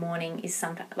 4:30 in the morning is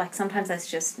sometimes that's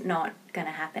just not going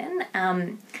to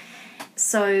happen.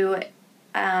 So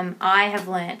I have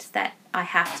learnt that I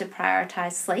have to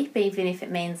prioritise sleep, even if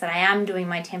it means that I am doing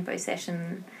my tempo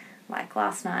session like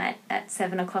last night at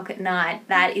 7 o'clock at night.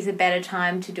 That is a better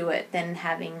time to do it than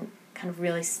having kind of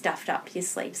really stuffed up your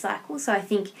sleep cycle. So I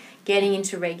think getting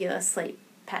into regular sleep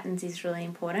patterns is really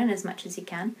important as much as you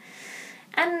can.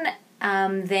 And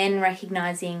then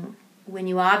recognising when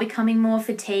you are becoming more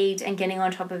fatigued and getting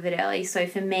on top of it early. So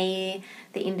for me,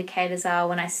 the indicators are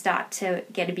when I start to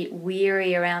get a bit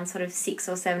weary around sort of 6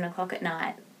 or 7 o'clock at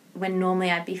night, when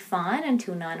normally I'd be fine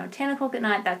until 9 or 10 o'clock at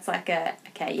night. That's like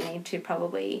okay, you need to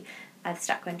probably either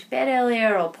start going to bed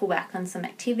earlier or pull back on some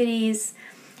activities.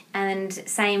 And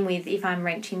same with if I'm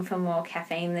reaching for more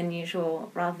caffeine than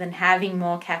usual rather than having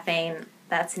more caffeine,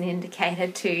 that's an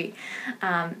indicator to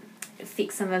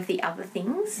fix some of the other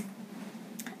things.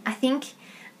 I think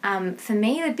for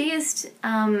me the biggest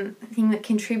thing that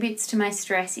contributes to my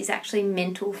stress is actually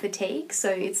mental fatigue. So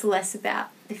it's less about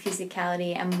the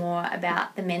physicality and more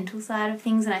about the mental side of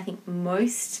things. And I think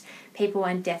most people,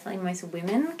 and definitely most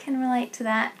women, can relate to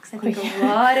that, because I think a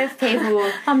lot of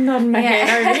people... I'm nodding my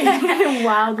head over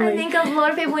wildly. I think a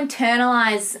lot of people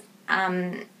internalise,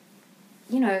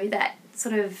 that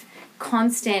sort of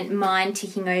constant mind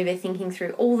ticking over, thinking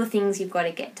through all the things you've got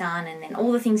to get done, and then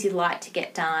all the things you'd like to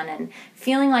get done, and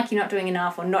feeling like you're not doing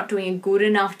enough or not doing a good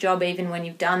enough job even when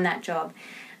you've done that job.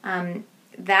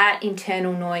 That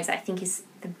internal noise, I think, is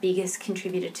the biggest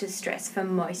contributor to stress for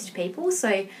most people.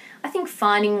 So I think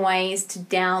finding ways to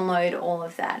download all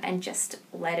of that and just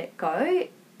let it go,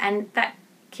 and that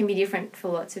can be different for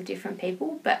lots of different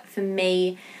people, but for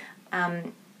me, I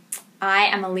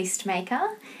am a list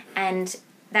maker, And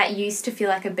that used to feel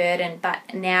like a burden,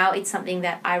 but now it's something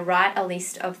that I write a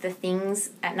list of the things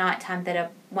at night time that are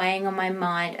weighing on my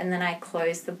mind, and then I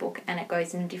close the book and it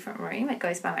goes in a different room. It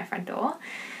goes by my front door.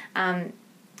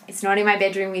 It's not in my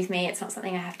bedroom with me. It's not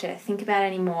something I have to think about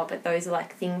anymore, but those are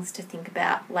like things to think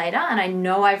about later. And I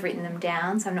know I've written them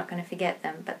down, so I'm not going to forget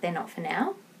them, but they're not for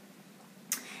now.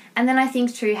 And then I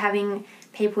think too, having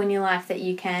people in your life that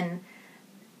you can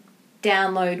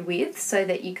download with, so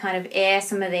that you kind of air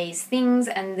some of these things,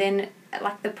 and then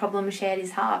like the problem shared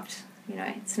is halved. You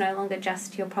know, it's no longer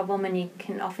just your problem, and you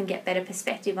can often get better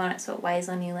perspective on it, so it weighs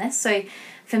on you less. So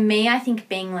for me, I think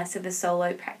being less of a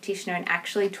solo practitioner and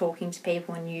actually talking to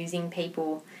people and using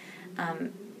people,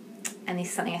 and this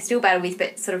is something I still battle with,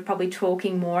 but sort of probably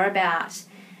talking more about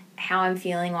how I'm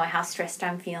feeling or how stressed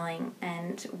I'm feeling,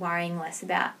 and worrying less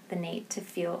about the need to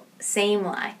seem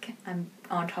like I'm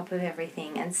on top of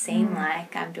everything and seem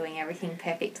like I'm doing everything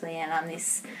perfectly and I'm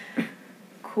this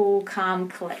cool, calm,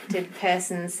 collected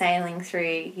person sailing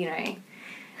through, you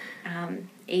know,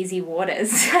 easy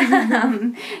waters,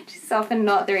 which is often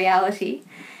not the reality.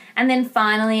 And then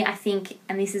finally, I think,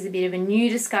 and this is a bit of a new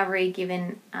discovery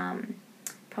given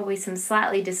probably some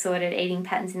slightly disordered eating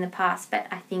patterns in the past, but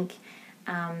I think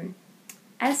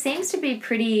as seems to be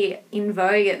pretty in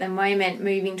vogue at the moment,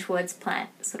 moving towards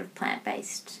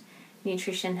plant-based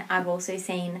nutrition, I've also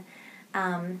seen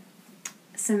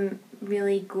some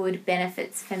really good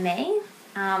benefits for me.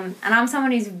 And I'm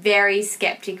someone who's very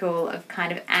skeptical of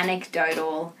kind of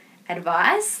anecdotal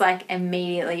advice. Like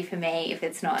immediately for me, if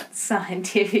it's not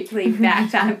scientifically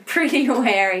backed, I'm pretty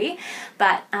wary.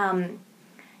 But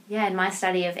yeah, in my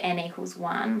study of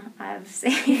N=1, I've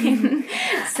seen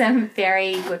some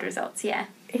very good results, yeah.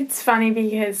 It's funny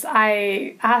because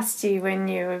I asked you when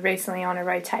you were recently on a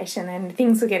rotation and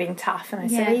things were getting tough, and I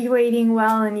said, are you eating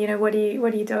well, and, you know, what are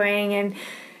you doing? And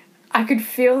I could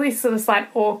feel this sort of slight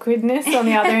awkwardness on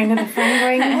the other end of the phone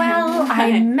going, well,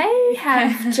 I may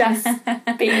have just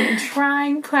been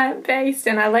trying plant-based,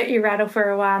 and I let you rattle for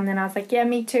a while, and then I was like, yeah,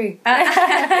 me too.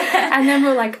 And then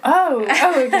we're like, oh,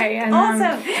 okay. And,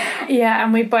 awesome. Yeah,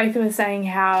 and we both were saying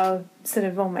how sort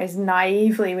of almost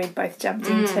naively we'd both jumped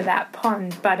into that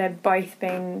pond, but had both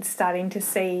been starting to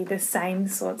see the same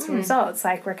sorts of results,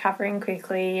 like recovering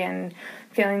quickly and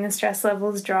feeling the stress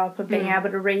levels drop, or being able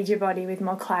to read your body with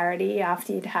more clarity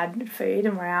after you'd had food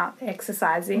and were out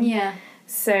exercising. Yeah.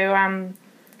 So,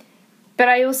 but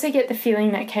I also get the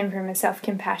feeling that came from a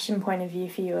self-compassion point of view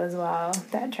for you as well,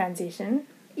 that transition.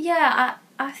 Yeah,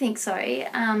 I think so.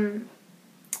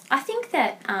 I think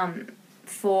that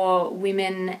for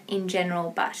women in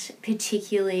general, but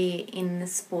particularly in the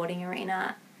sporting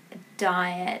arena,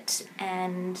 diet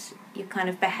and your kind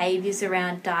of behaviours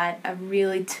around diet are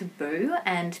really taboo,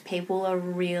 and people are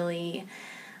really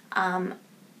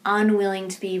unwilling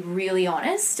to be really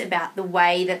honest about the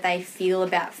way that they feel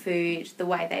about food, the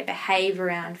way they behave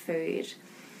around food.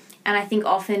 And I think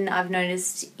often I've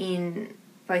noticed in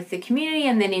both the community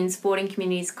and then in sporting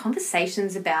communities,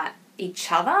 conversations about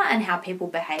each other and how people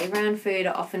behave around food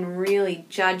are often really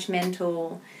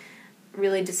judgmental,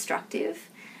 really destructive.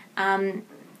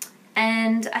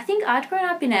 And I think I'd grown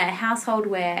up in a household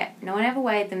where no one ever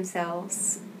weighed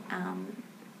themselves.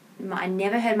 I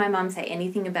never heard my mum say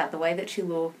anything about the way that she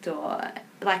looked, or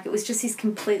like it was just this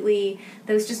completely,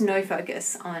 there was just no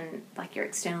focus on like your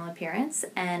external appearance,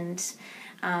 and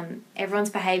everyone's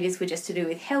behaviours were just to do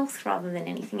with health rather than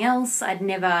anything else. I'd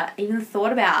never even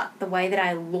thought about the way that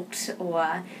I looked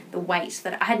or the weight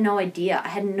that I had no idea. I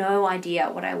had no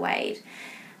idea what I weighed.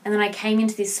 And then I came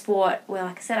into this sport where,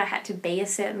 like I said, I had to be a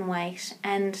certain weight.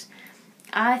 And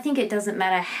I think it doesn't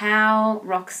matter how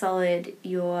rock solid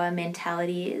your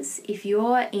mentality is. If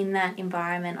you're in that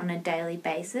environment on a daily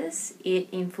basis,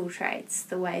 it infiltrates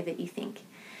the way that you think.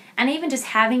 And even just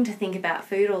having to think about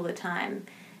food all the time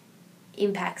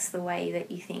impacts the way that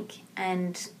you think.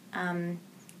 And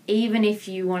even if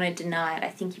you want to deny it, I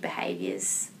think your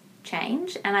behaviours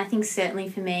change. And I think certainly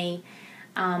for me,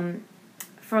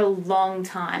 for a long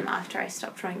time after I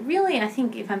stopped running, really, I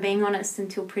think if I'm being honest,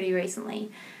 until pretty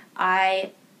recently,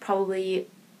 I probably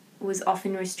was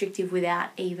often restrictive without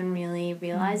even really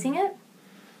realising it.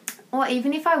 Or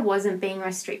even if I wasn't being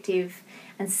restrictive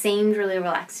and seemed really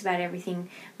relaxed about everything,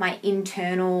 my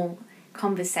internal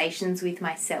conversations with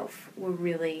myself were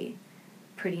really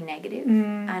pretty negative.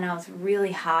 And I was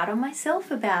really hard on myself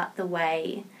about the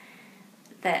way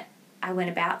that I went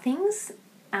about things.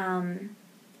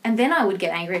 And then I would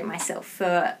get angry at myself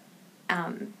for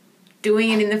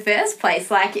doing it in the first place.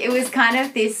 Like, it was kind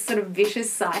of this sort of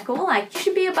vicious cycle. Like, you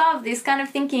should be above this kind of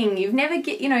thinking. You've never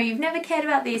cared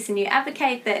about this, and you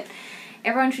advocate that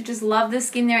everyone should just love the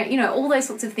skin they're in, all those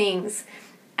sorts of things.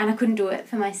 And I couldn't do it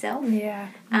for myself. Yeah.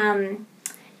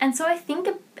 And so I think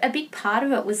a big part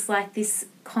of it was like this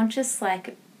conscious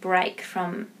like break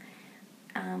from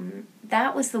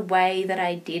that was the way that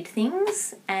I did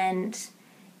things, and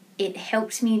it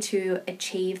helped me to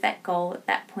achieve that goal at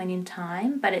that point in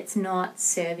time, but it's not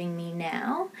serving me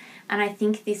now. And I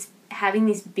think having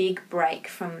this big break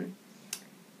from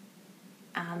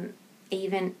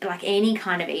even like any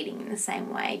kind of eating in the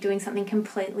same way, doing something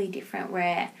completely different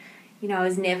where, I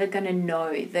was never going to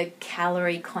know the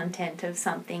calorie content of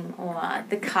something or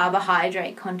the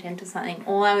carbohydrate content of something.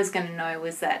 All I was going to know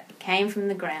was that it came from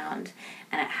the ground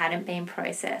and it hadn't been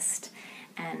processed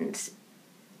and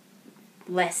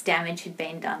less damage had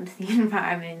been done to the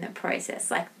environment in the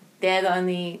process. Like, they're the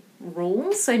only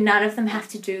rules, so none of them have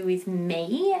to do with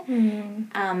me.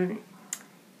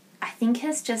 I think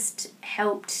has just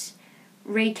helped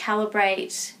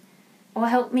recalibrate or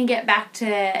help me get back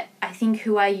to, I think,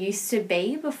 who I used to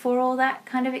be before all that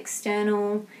kind of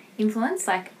external influence.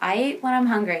 Like, I eat when I'm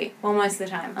hungry, well, most of the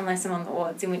time, unless I'm on the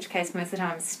wards, in which case most of the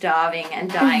time I'm starving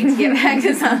and dying to get back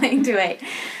to something to eat.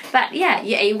 But yeah,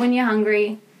 you eat when you're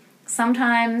hungry.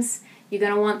 Sometimes you're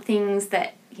going to want things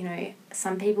that,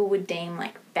 some people would deem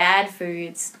like bad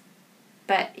foods.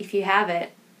 But if you have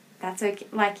it, that's okay.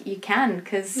 Like, you can,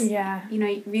 because,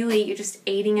 really you're just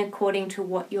eating according to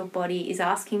what your body is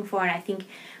asking for. And I think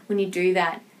when you do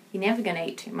that, you're never going to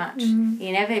eat too much.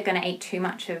 You're never going to eat too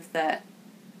much of the,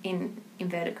 in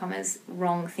inverted commas,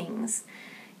 wrong things.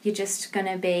 You're just going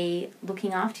to be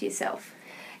looking after yourself.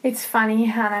 It's funny,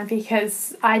 Hannah,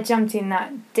 because I jumped in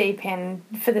that deep end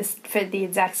for the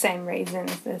exact same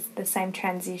reasons, the same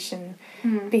transition,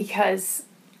 because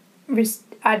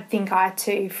I think I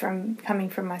too, coming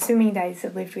from my swimming days,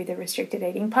 have lived with a restricted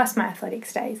eating plus my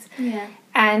athletics days. Yeah.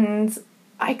 And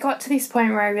I got to this point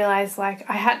where I realised, like,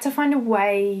 I had to find a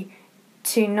way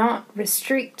to not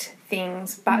restrict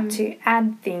things but to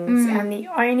add things, and the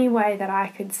only way that I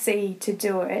could see to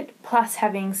do it, plus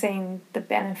having seen the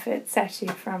benefits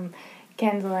actually from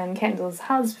Kendall and Kendall's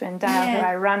husband, Dale, who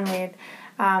I run with,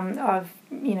 of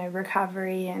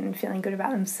recovery and feeling good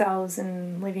about themselves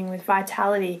and living with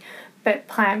vitality, but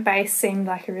plant-based seemed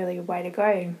like a really way to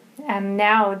go. And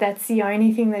now that's the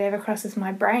only thing that ever crosses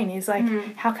my brain is like,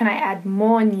 how can I add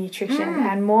more nutrition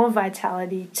and more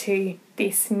vitality to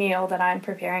this meal that I'm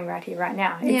preparing right here, right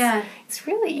now? It's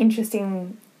really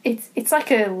interesting. It's like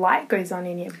a light goes on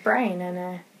in your brain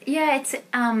and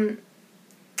it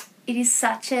is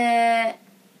such a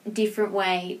different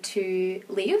way to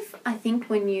live. I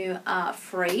think when you are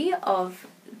free of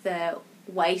the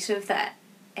weight of that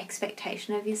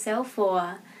expectation of yourself,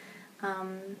 or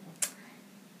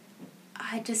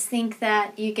I just think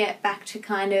that you get back to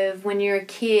kind of when you're a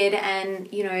kid and,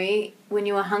 when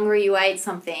you were hungry you ate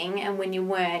something, and when you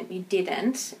weren't you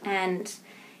didn't, and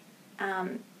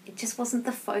it just wasn't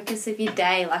the focus of your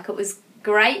day. Like, it was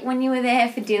great when you were there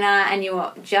for dinner and you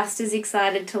were just as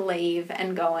excited to leave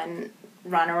and go and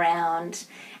run around,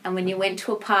 and when you went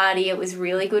to a party it was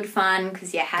really good fun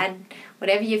because you had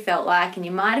whatever you felt like, and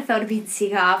you might have felt a bit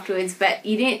sick afterwards, but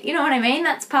you didn't, you know what I mean?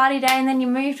 That's party day, and then you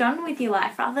moved on with your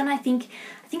life. Rather than I think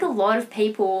a lot of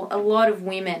people, a lot of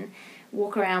women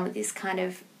walk around with this kind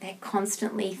of, they're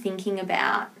constantly thinking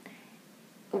about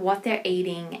what they're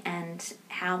eating and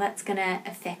how that's going to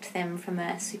affect them from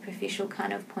a superficial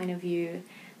kind of point of view.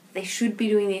 They should be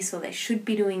doing this or they should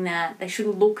be doing that. They should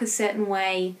look a certain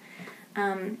way.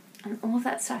 And all of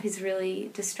that stuff is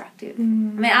really destructive. I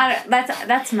mean,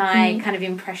 that's my kind of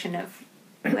impression of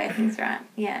where things are at.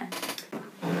 Yeah.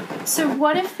 So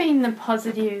what have been the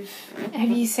have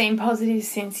you seen positives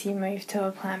since you moved to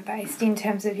a plant-based in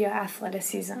terms of your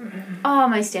athleticism? Oh,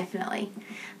 most definitely.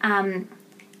 I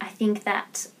think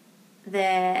that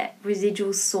the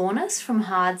residual soreness from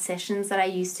hard sessions that I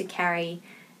used to carry,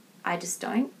 I just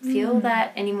don't feel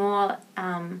that anymore.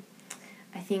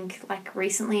 I think, like,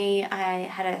 recently I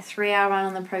had a 3-hour run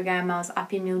on the program. I was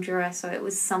up in Mildura, so it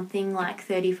was something like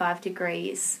 35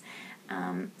 degrees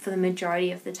for the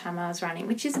majority of the time I was running,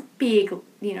 which is a big,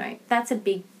 that's a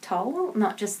big toll,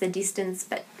 not just the distance,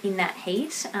 but in that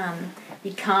heat.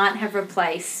 You can't have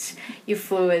replaced your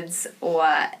fluids or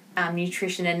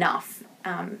nutrition enough.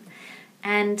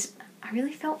 And I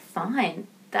really felt fine.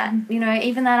 That,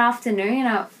 even that afternoon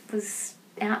I was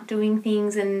out doing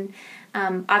things, and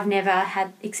I've never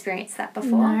had experienced that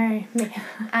before.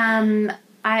 No.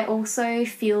 I also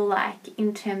feel like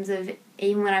in terms of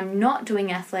even when I'm not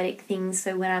doing athletic things,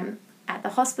 so when I'm at at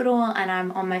the hospital and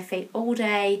I'm on my feet all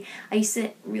day, I used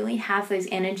to really have those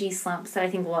energy slumps that I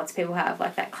think lots of people have,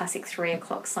 like that classic 3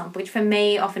 o'clock slump, which for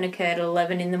me often occurred at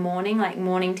 11 in the morning. Like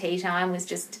morning tea time was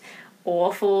just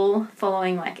awful,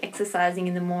 following like exercising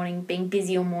in the morning, being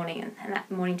busy all morning, and that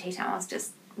morning tea time I was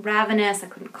just ravenous, I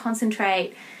couldn't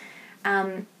concentrate.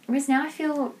 Whereas now I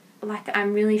feel like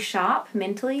I'm really sharp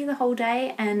mentally the whole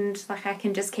day, and like I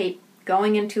can just keep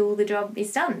going until the job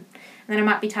is done. And then I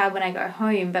might be tired when I go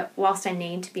home, but whilst I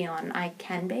need to be on, I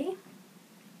can be.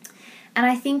 And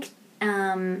I think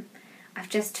I've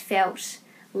just felt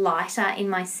lighter in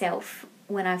myself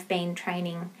when I've been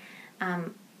training,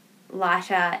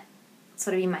 lighter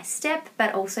sort of in my step,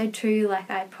 but also too, like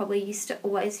I probably used to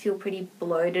always feel pretty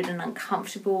bloated and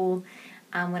uncomfortable.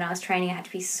 When I was training, I had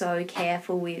to be so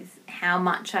careful with how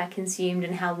much I consumed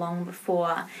and how long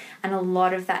before, and a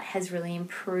lot of that has really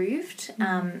improved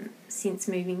since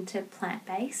moving to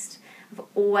plant-based. I've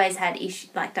always had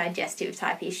like digestive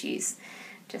type issues,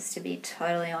 just to be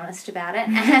totally honest about it,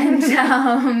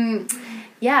 and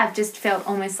yeah, I've just felt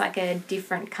almost like a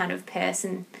different kind of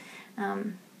person.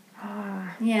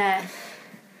 Yeah.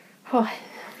 Oh,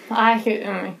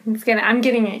 I'm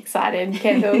getting excited,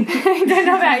 Kendall. I don't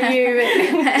know about you,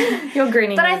 but you're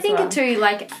grinning. But I think too,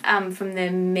 like from the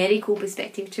medical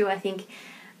perspective too, I think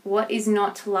what is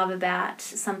not to love about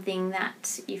something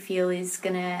that you feel is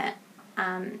gonna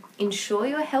ensure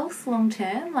your health long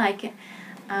term, like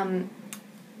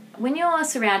when you're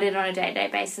surrounded on a day-to-day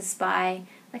basis by,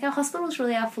 like, our hospitals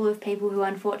really are full of people who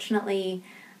unfortunately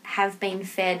have been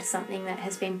fed something that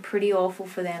has been pretty awful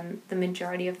for them the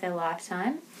majority of their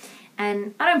lifetime.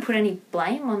 And I don't put any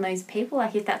blame on those people.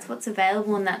 Like, if that's what's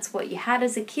available and that's what you had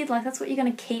as a kid, like, that's what you're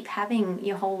going to keep having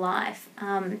your whole life.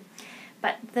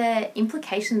 But the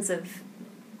implications of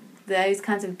those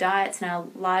kinds of diets and our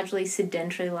largely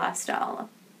sedentary lifestyle are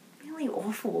really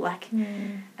awful. Like,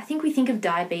 I think we think of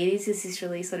diabetes as this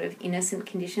really sort of innocent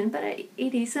condition, but it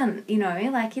isn't, you know,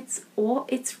 like, it's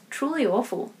truly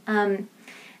awful.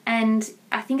 And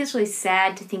I think it's really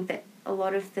sad to think that a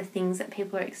lot of the things that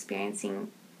people are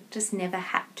experiencing just never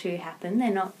had to happen.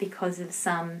 They're not because of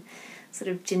some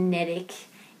sort of genetic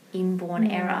inborn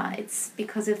error. It's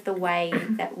because of the way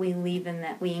that we live and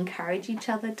that we encourage each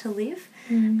other to live.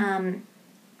 And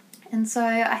so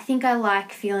I think I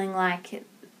like feeling like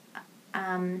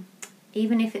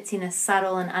even if it's in a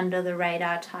subtle and under the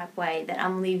radar type way, that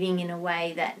I'm living in a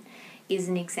way that is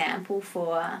an example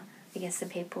for, I guess, the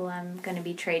people I'm going to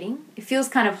be treating. It feels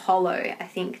kind of hollow, I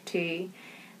think, to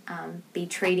be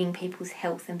treating people's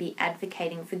health and be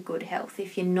advocating for good health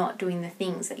if you're not doing the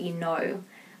things that you know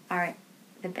are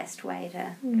the best way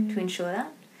to ensure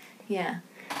that. Yeah.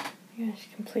 Gosh,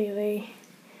 completely.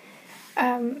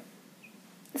 So,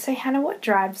 Hannah, what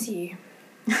drives you?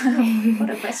 What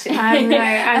a question. I know,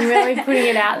 I'm really putting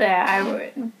it out there.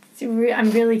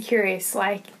 I'm really curious,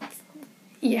 like,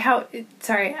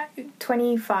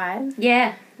 25?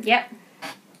 Yeah, yep.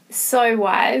 So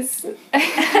wise.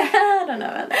 I don't know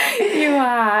about that. You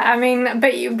are. I mean,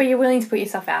 but you're willing to put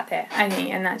yourself out there, I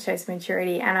think, and that shows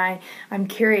maturity. And I'm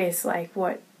curious, like,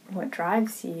 what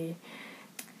drives you?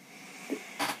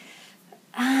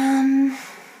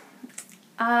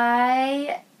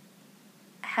 I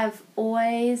have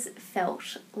always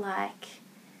felt like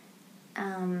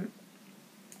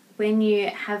when you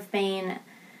have been,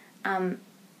 I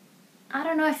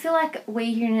don't know, I feel like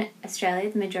we here in Australia,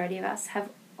 the majority of us, have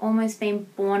almost been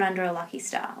born under a lucky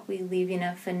star. We live in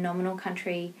a phenomenal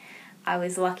country. I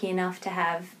was lucky enough to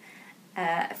have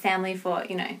a family for,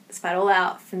 you know, despite all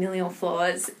our familial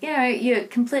flaws, you know, you're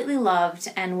completely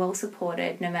loved and well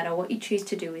supported no matter what you choose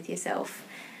to do with yourself.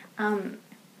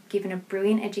 Given a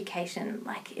brilliant education,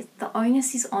 like, the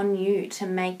onus is on you to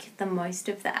make the most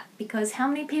of that, because how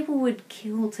many people would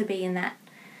kill to be in that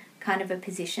kind of a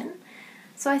position?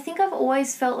 So I think I've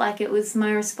always felt like it was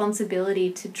my responsibility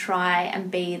to try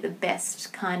and be the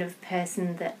best kind of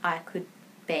person that I could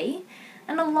be.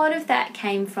 And a lot of that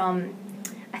came from,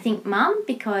 I think, Mum,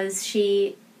 because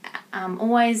she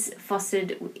always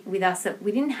fostered with us that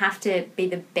we didn't have to be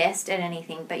the best at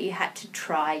anything, but you had to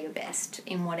try your best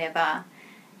in whatever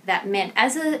that meant,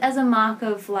 as a mark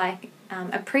of, like,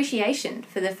 appreciation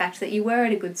for the fact that you were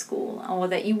at a good school or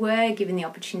that you were given the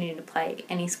opportunity to play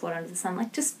any sport under the sun.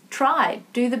 Like, just try,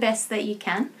 do the best that you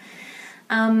can.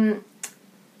 And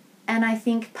I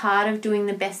think part of doing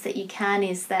the best that you can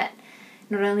is that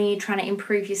not only are you trying to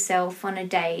improve yourself on a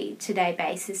day-to-day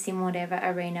basis in whatever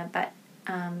arena, but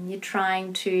you're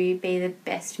trying to be the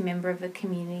best member of a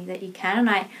community that you can. And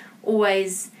I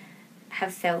always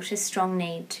have felt a strong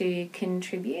need to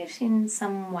contribute in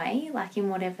some way, like in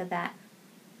whatever that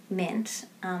meant,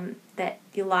 that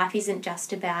your life isn't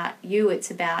just about you,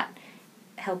 it's about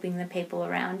helping the people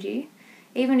around you.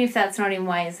 Even if that's not in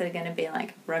ways that are going to be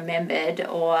like remembered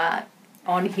or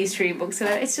on history books, or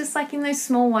it's just like in those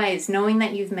small ways, knowing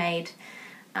that you've made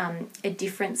a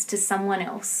difference to someone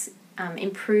else,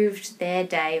 improved their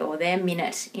day or their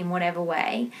minute in whatever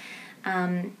way.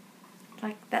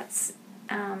 Like that's,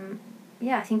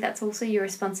 I think that's also your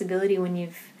responsibility when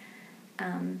you've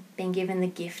been given the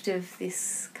gift of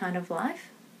this kind of life.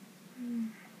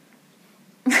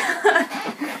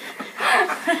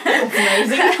 That's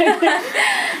amazing.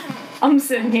 I'm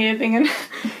sitting here thinking,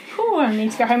 oh, I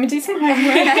need to go home and do some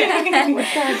homework.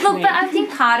 Look, but I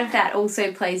think part of that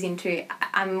also plays into,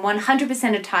 I'm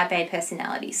 100% a type A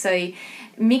personality. So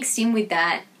mixed in with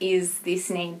that is this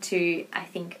need to, I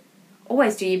think,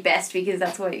 always do your best because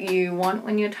that's what you want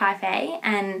when you're type A.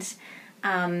 And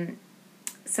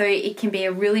so it can be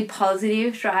a really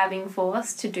positive driving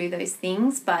force to do those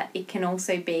things, but it can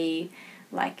also be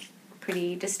like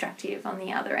pretty destructive on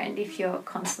the other end if you're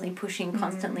constantly pushing,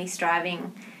 constantly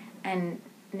striving, and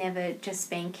never just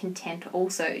being content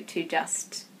also to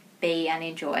just be and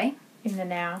enjoy. In the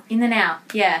now. In the now,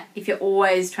 yeah. If you're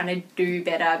always trying to do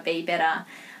better, be better, I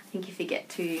think you forget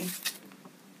to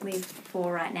live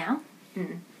for right now.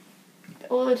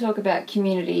 All the talk about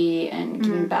community and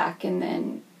giving back and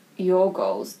then your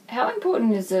goals, how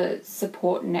important is a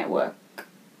support network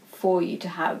for you to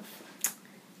have?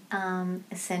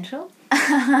 Essential.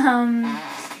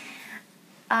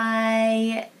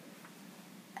 I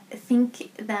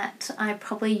think that I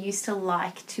probably used to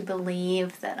like to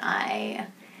believe that I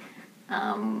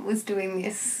was doing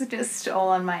this just all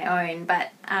on my own,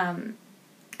 but I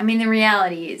mean the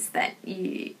reality is that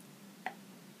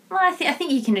I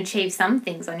think you can achieve some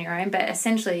things on your own, but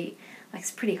essentially like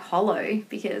it's pretty hollow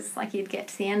because like you'd get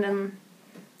to the end and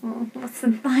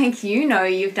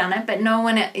you've done it, but no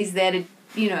one is there to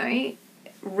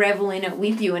revel in it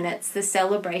with you, and it's the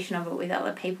celebration of it with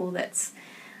other people that's,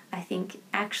 I think,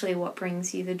 actually what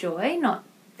brings you the joy, not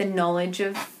the knowledge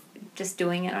of just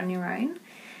doing it on your own.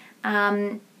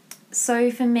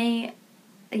 So for me,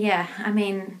 I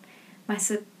mean, my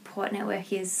support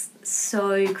network is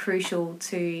so crucial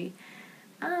to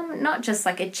not just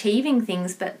like achieving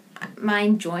things, but my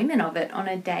enjoyment of it on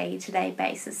a day-to-day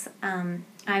basis.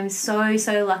 I'm so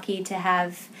lucky to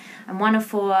have, I'm one of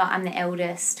four, I'm the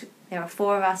eldest. There are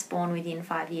four of us born within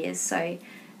 5 years, so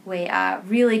we are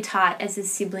really tight as a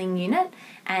sibling unit,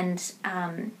 and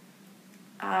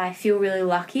I feel really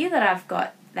lucky that I've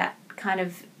got that kind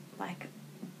of like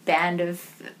band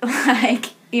of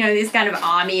this kind of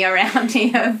army around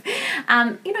me of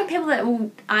people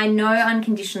that I know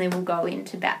unconditionally will go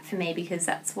into bat for me because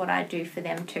that's what I do for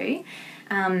them too.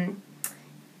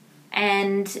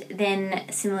 And then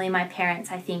similarly my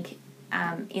parents, I think,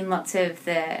 in lots of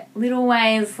the little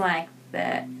ways, like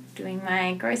doing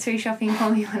my grocery shopping for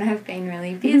me when I've been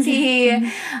really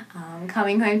busy,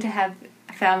 coming home to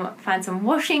find some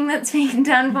washing that's being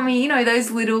done for me, those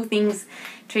little things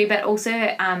too. But also,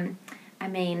 I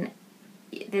mean,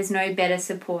 there's no better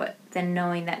support than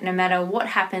knowing that no matter what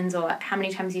happens or how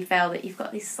many times you fail, that you've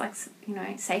got this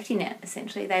safety net,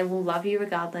 essentially. They will love you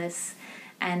regardless,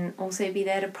 and also be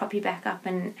there to prop you back up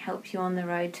and help you on the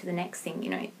road to the next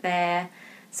thing. Their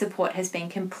support has been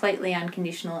completely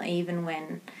unconditional, even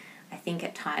when I think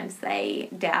at times they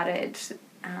doubted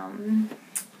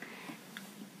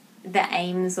the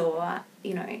aims, or,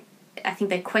 I think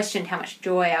they questioned how much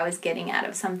joy I was getting out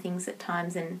of some things at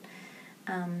times, and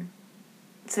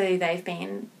so they've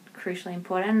been crucially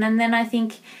important. And then I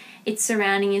think it's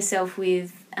surrounding yourself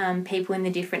with people in the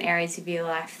different areas of your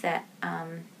life that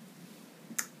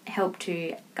help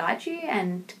to guide you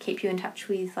and keep you in touch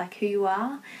with like who you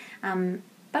are,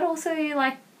 but also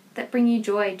like that bring you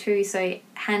joy too. So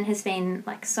Han has been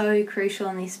like so crucial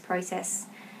in this process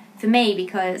for me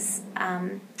because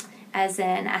as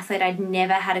an athlete I'd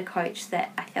never had a coach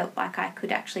that I felt like I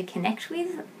could actually connect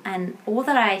with, or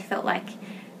that I felt like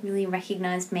really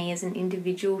recognised me as an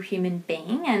individual human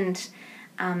being. And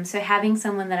so having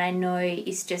someone that I know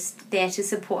is just there to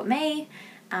support me,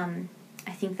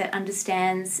 I think that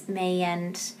understands me,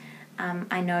 and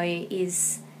I know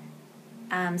is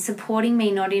supporting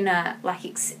me not in a like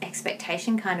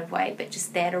expectation kind of way, but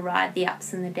just there to ride the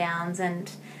ups and the downs,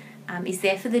 and is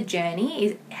there for the journey.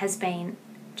 It has been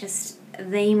just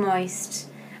the most,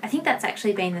 I think that's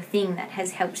actually been the thing that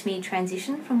has helped me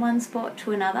transition from one sport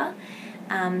to another.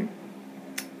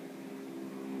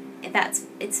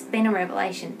 It's been a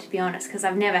revelation, to be honest, because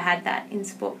I've never had that in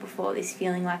sport before. This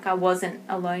feeling like I wasn't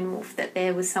a lone wolf, that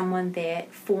there was someone there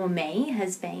for me,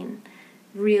 has been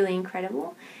really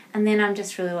incredible. And then I'm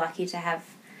just really lucky to have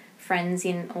friends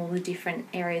in all the different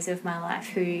areas of my life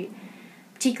who,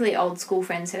 particularly old school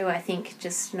friends who I think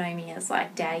just know me as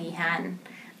like Daggy Han,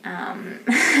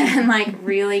 and like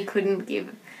really couldn't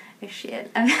give a shit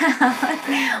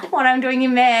about what I'm doing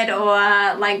in bed or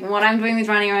like what I'm doing with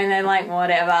running around. They're like,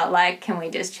 whatever, like, can we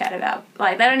just chat about,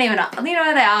 like, they don't even, you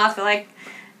know, they ask, but like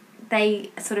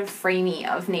they sort of free me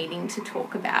of needing to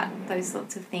talk about those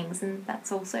sorts of things, and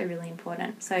that's also really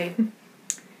important. So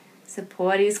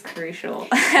support is crucial.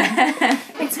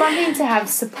 It's one thing to have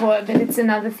support, but it's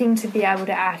another thing to be able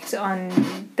to act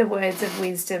on the words of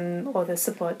wisdom or the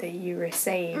support that you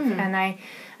receive. And I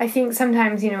think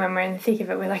sometimes, you know, when we're in the thick of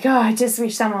it, we're like, oh, I just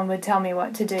wish someone would tell me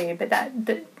what to do.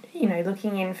 But you know,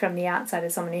 looking in from the outside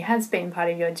as someone who has been part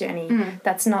of your journey,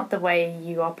 that's not the way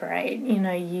you operate. You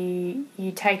know,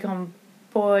 you take on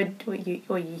board or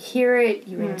you hear it,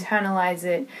 you internalize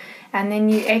it, and then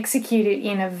you execute it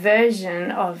in a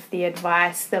version of the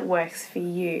advice that works for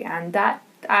you. And that,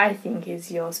 I think,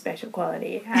 is your special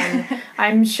quality. And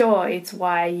I'm sure it's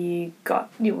why you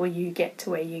get to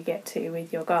where you get to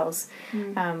with your goals.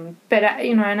 But,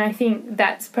 you know, and I think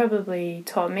that's probably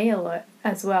taught me a lot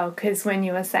as well, because when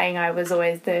you were saying I was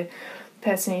always the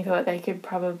person who thought they could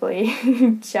probably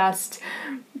just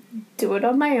do it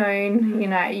on my own, you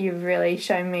know, you've really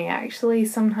shown me actually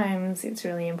sometimes it's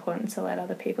really important to let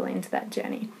other people into that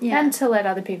journey and to let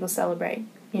other people celebrate,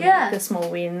 you know, the small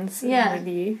wins with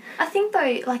you. I think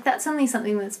though, like, that's only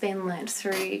something that's been learnt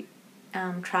through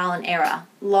trial and error,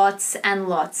 lots and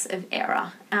lots of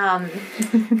error.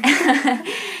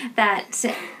 That,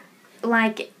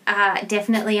 like,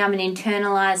 definitely I'm an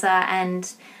internalizer,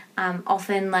 and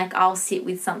often, like, I'll sit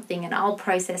with something and I'll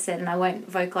process it and I won't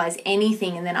vocalize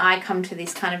anything, and then I come to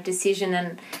this kind of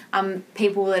decision, and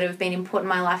people that have been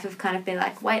important in my life have kind of been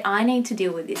like, wait, I need to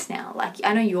deal with this now. Like,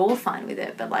 I know you're fine with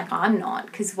it, but like, I'm not,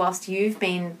 because whilst you've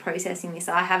been processing this,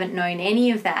 I haven't known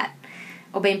any of that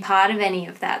or been part of any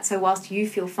of that. So whilst you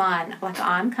feel fine, like,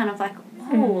 I'm kind of like,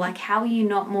 oh, like, how are you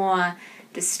not more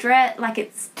distressed? Like,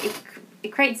 it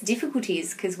creates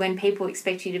difficulties, because when people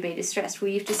expect you to be distressed, well,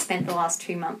 you've just spent the last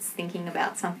 2 months thinking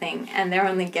about something and they're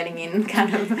only getting in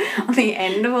kind of on the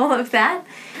end of all of that.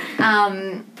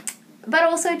 But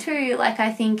also too, like,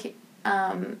 I think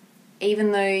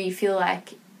even though you feel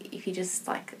like if you just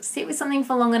like sit with something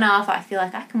for long enough, I feel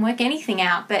like I can work anything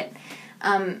out, but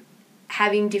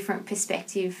having different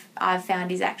perspective I've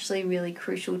found is actually really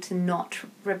crucial to not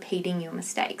repeating your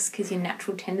mistakes, because your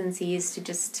natural tendency is to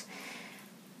just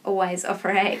always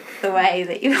operate the way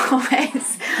that you've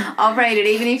always operated,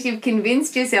 even if you've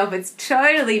convinced yourself it's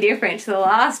totally different to the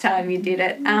last time you did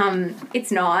it.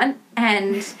 It's not,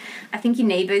 and I think you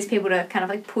need those people to kind of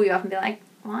like pull you up and be like,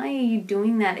 why are you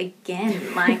doing that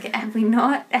again? Like, have we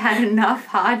not had enough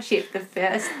hardship the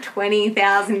first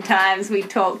 20,000 times we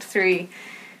talked through,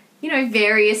 you know,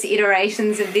 various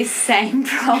iterations of this same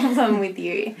problem with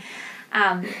you?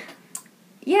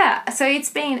 So it's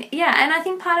been, and I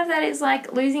think part of that is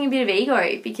like losing a bit of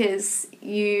ego, because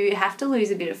you have to lose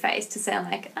a bit of face to say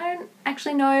like, I don't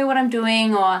actually know what I'm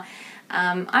doing, or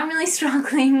I'm really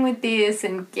struggling with this,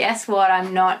 and guess what,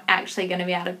 I'm not actually going to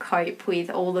be able to cope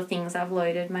with all the things I've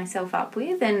loaded myself up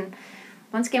with. And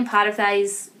once again, part of that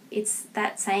is it's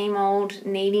that same old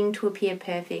needing to appear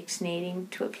perfect, needing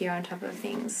to appear on top of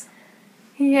things.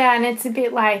 Yeah, and it's a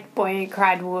bit like Boy Who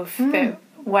Cried Wolf, but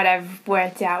what I've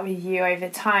worked out with you over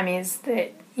time is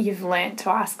that you've learnt to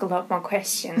ask a lot more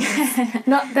questions.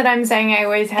 Not that I'm saying I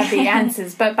always have the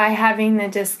answers, but by having the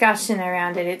discussion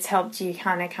around it, it's helped you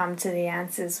kind of come to the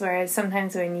answers. Whereas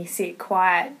sometimes when you sit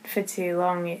quiet for too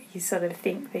long, you sort of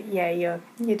think that you're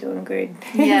doing good.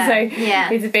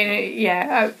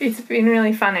 It's been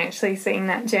really fun actually seeing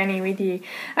that journey with you.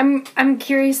 I'm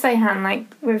curious though, Han, like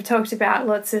we've talked about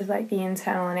lots of like the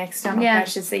internal and external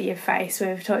pressures that you face.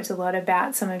 We've talked a lot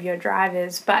about some of your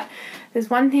drivers, but there's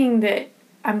one thing that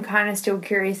I'm kind of still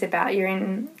curious about. You're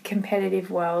in competitive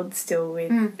world still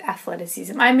with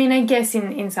athleticism. I mean, I guess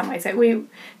in some ways, like we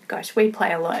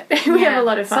play a lot. We have a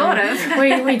lot of fun. Sort of.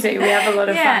 we do. We have a lot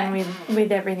of fun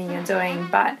with everything you're doing.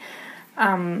 But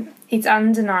it's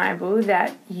undeniable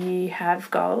that you have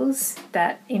goals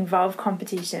that involve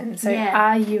competition. So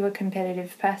are you a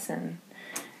competitive person?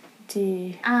 Do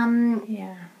you...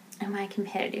 Am I a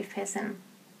competitive person?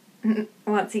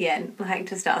 Once again, like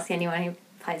just ask anyone who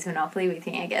plays Monopoly with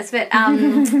me, I guess. But,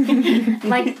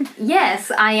 like,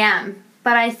 yes, I am.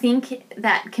 But I think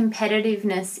that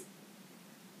competitiveness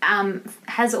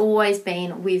has always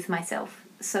been with myself.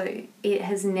 So it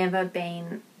has never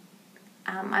been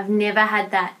I've never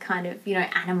had that kind of,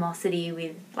 animosity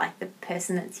with, like, the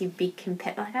person that's your big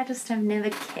competitor. Like, I just have never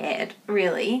cared,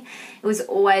 really. It was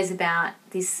always about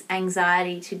this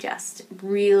anxiety to just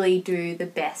really do the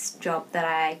best job that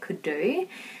I could do.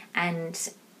 And,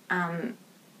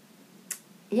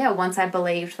 once I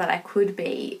believed that I could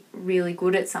be really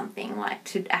good at something, like,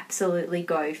 to absolutely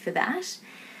go for that.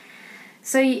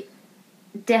 So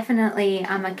definitely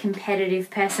I'm a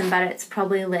competitive person, but it's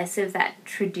probably less of that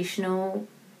traditional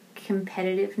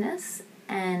competitiveness,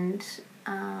 and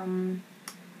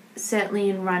certainly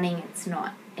in running it's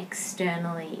not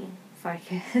externally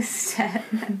focused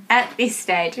at this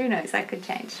stage. Who knows, that could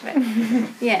change, but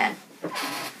yeah.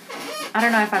 I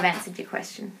don't know if I've answered your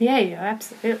question. Yeah,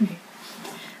 absolutely.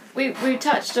 We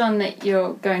touched on that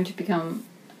you're going to become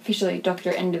officially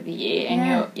doctor end of the year,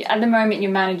 and you're at the moment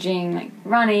you're managing like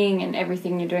running and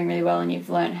everything, you're doing really well, and you've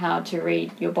learned how to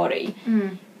read your body.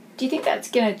 Do you think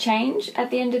that's going to change at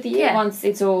the end of the year once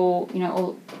it's all,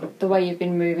 all the way you've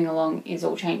been moving along is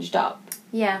all changed up?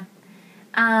 Yeah.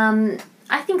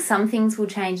 I think some things will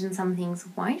change and some things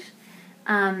won't.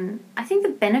 I think the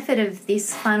benefit of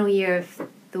this final year of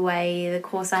the way the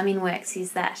course I'm in works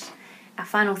is that our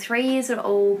final 3 years are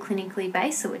all clinically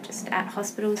based, so we're just at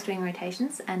hospitals doing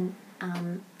rotations, and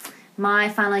my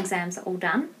final exams are all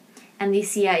done, and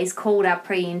this year is called our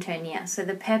pre-intern year. So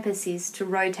the purpose is to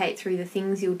rotate through the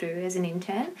things you'll do as an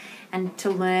intern and to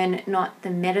learn not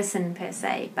the medicine per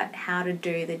se, but how to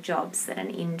do the jobs that an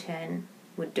intern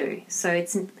would do. So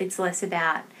it's less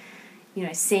about,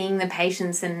 seeing the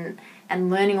patients and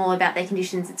learning all about their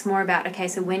conditions. It's more about, okay,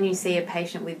 so when you see a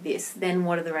patient with this, then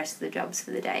what are the rest of the jobs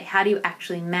for the day? How do you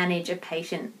actually manage a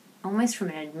patient almost from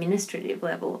an administrative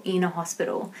level in a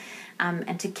hospital,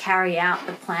 and to carry out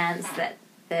the plans that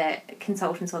the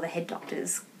consultants or the head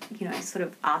doctors, sort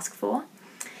of ask for.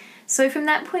 So from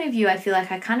that point of view, I feel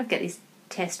like I kind of get this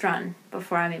test run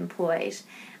before I'm employed.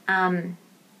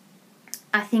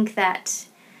 I think that,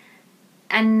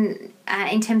 and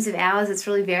in terms of hours, it's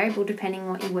really variable depending on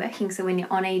what you're working. So when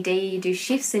you're on ED, you do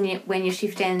shifts, and when your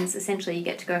shift ends, essentially you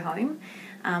get to go home.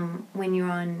 When you're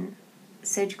on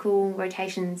surgical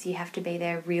rotations, you have to be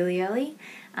there really early.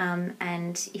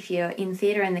 And if you're in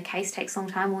theatre and the case takes a long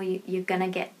time, well, you're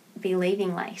going to be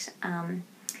leaving late.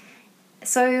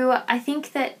 So I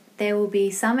think that there will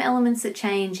be some elements that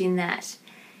change in that,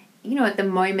 at the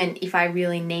moment, if I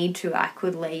really need to, I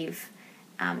could leave.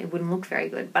 It wouldn't look very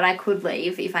good, but I could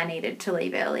leave if I needed to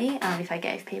leave early, if I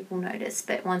gave people notice.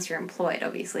 But once you're employed,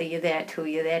 obviously you're there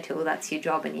till that's your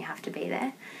job and you have to be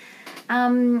there.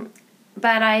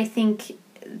 But I think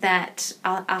that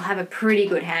I'll have a pretty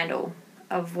good handle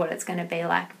of what it's going to be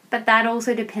like. But that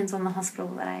also depends on the hospital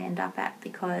that I end up at,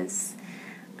 because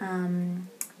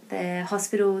the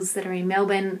hospitals that are in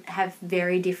Melbourne have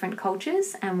very different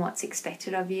cultures, and what's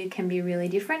expected of you can be really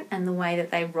different, and the way that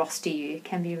they roster you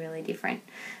can be really different.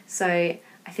 So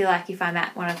I feel like if I'm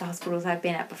at one of the hospitals I've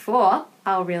been at before,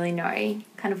 I'll really know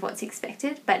kind of what's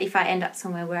expected. But if I end up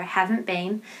somewhere where I haven't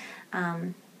been,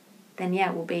 then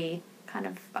it will be kind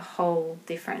of a whole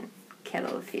different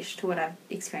kettle of fish to what I've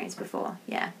experienced before.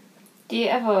 Yeah. Do you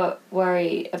ever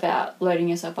worry about loading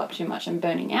yourself up too much and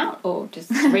burning out, or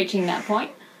just reaching that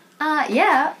point?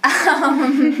 Yeah.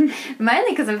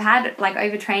 Mainly because I've had like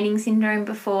overtraining syndrome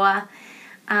before,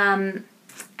 and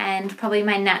probably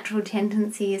my natural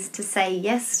tendency is to say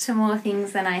yes to more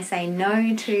things than I say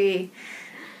no to,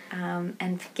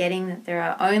 and forgetting that there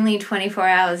are only 24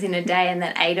 hours in a day and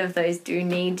that 8 of those do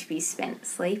need to be spent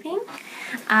sleeping.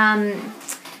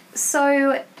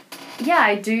 So yeah,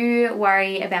 I do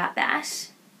worry about that,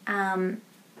 and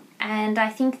I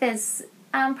think there's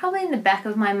probably in the back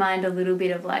of my mind a little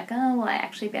bit of like, oh, will I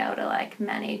actually be able to like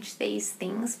manage these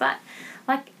things? But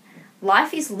like,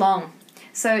 life is long.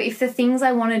 So if the things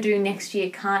I want to do next year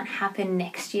can't happen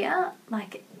next year,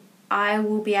 like I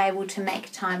will be able to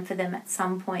make time for them at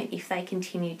some point if they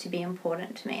continue to be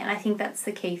important to me. And I think that's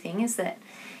the key thing, is that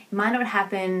it might not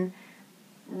happen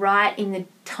right in the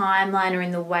timeline or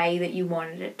in the way that you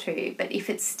wanted it to, but if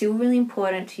it's still really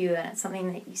important to you and it's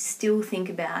something that you still think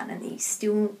about and that you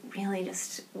still really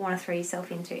just want to throw yourself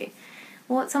into,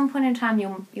 well, at some point in time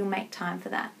you'll make time for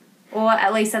that. Or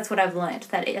at least that's what I've learnt,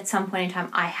 that at some point in time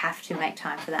I have to make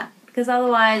time for that, because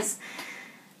otherwise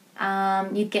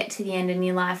you'd get to the end and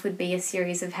your life would be a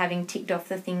series of having ticked off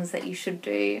the things that you should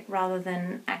do rather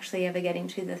than actually ever getting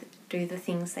to do the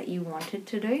things that you wanted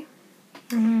to do.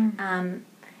 Mm-hmm.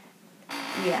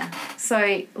 Yeah,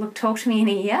 so look, talk to me in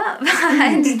a year. But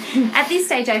at this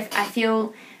stage, I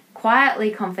feel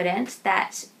quietly confident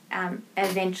that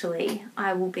eventually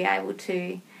I will be able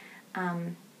to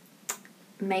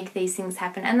make these things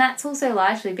happen. And that's also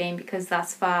largely been because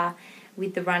thus far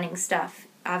with the running stuff,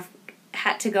 I've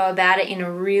had to go about it in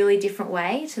a really different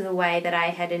way to the way that I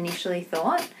had initially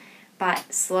thought.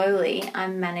 But slowly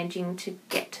I'm managing to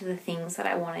get to the things that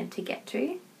I wanted to get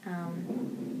to.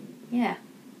 Yeah.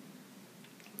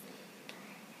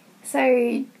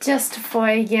 So just for,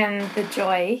 again, the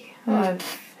joy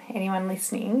of anyone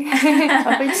listening,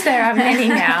 of which there are many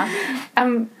now,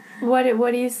 what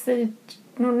is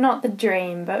not the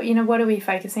dream, but, what are we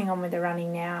focusing on with the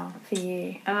running now for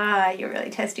you? You're really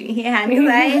testing me here, because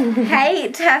I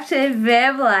hate to have to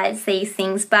verbalise these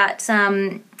things, but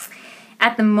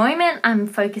at the moment I'm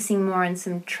focusing more on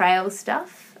some trail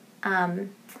stuff.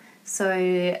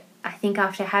 So I think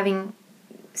after having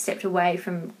stepped away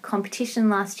from competition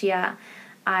last year,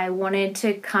 I wanted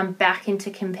to come back into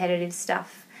competitive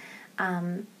stuff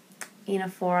in a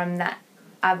forum that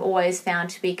I've always found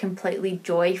to be completely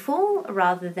joyful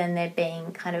rather than there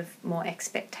being kind of more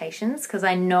expectations, because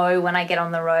I know when I get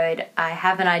on the road I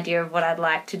have an idea of what I'd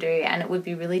like to do, and it would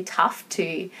be really tough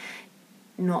to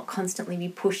not constantly be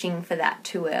pushing for that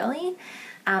too early.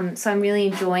 So I'm really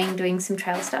enjoying doing some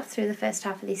trail stuff through the first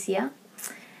half of this year.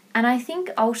 And I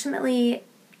think ultimately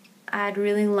I'd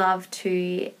really love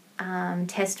to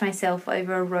test myself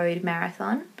over a road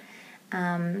marathon.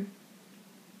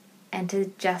 And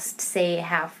to just see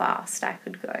how fast I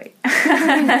could go.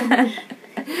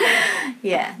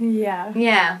 Yeah. Yeah.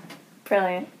 Yeah.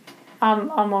 Brilliant.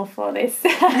 I'm all for this.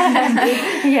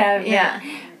 Yeah.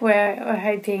 We're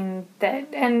hoping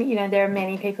that, and there are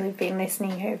many people who've been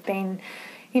listening who've been,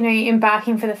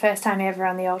 embarking for the first time ever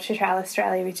on the Ultra Trail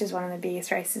Australia, which is one of the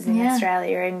biggest races in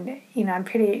Australia. And, I'm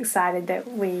pretty excited that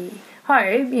we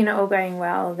hope, all going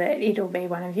well, that it'll be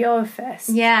one of your first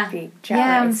big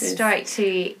trail races. I'm stoked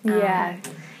to.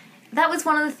 That was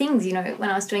one of the things, when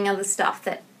I was doing other stuff,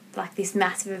 that like this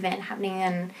massive event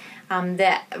happening, and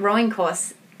the rowing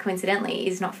course, coincidentally,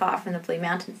 is not far from the Blue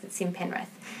Mountains. It's in Penrith.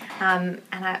 And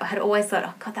I had always thought,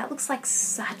 oh God, that looks like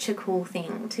such a cool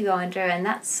thing to go and do, and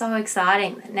that's so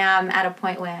exciting that now I'm at a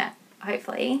point where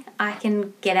hopefully I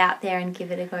can get out there and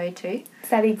give it a go too. It's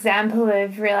that example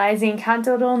of realising you can't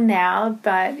do it all now,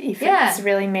 but if it's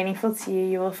really meaningful to you,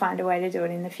 you will find a way to do it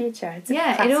in the future. It's a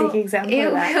classic example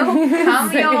of that. It will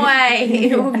come your way.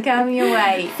 It will come your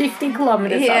way. 50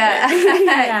 kilometres of it.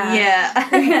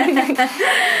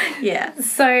 Yeah.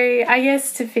 So I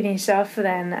guess to finish off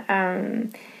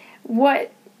then,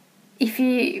 what... If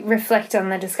you reflect on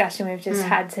the discussion we've just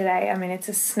had today, I mean, it's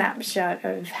a snapshot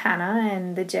of Hannah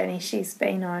and the journey she's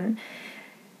been on.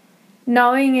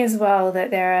 Knowing as well that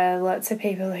there are lots of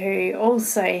people who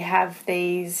also have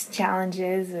these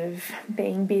challenges of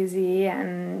being busy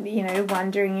and,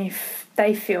 wondering if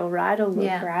they feel right or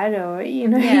look right, or, you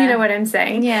know what I'm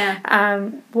saying? Yeah.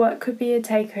 What could be a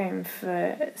take-home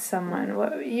for someone?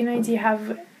 What, do you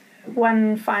have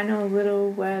one final little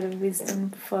word of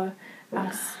wisdom for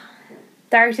us?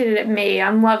 Directed it at me.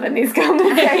 I'm loving this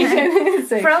conversation.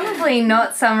 So. Probably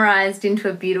not summarised into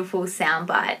a beautiful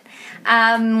soundbite.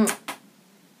 I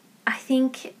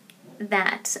think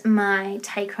that my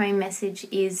take-home message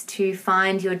is to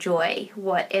find your joy,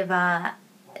 whatever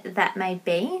that may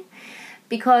be.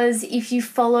 Because if you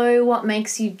follow what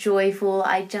makes you joyful,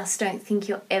 I just don't think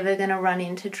you're ever going to run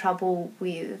into trouble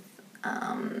with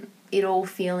it all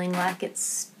feeling like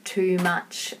it's too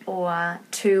much or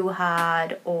too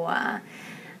hard, or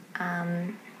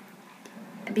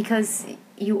because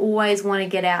you always want to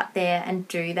get out there and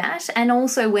do that. And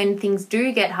also when things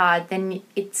do get hard, then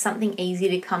it's something easy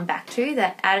to come back to,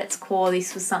 that at its core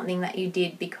this was something that you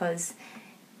did because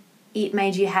it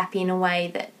made you happy in a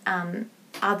way that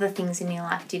other things in your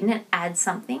life didn't. It adds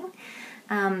something.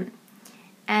 And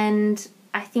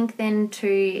I think then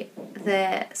to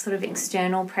the sort of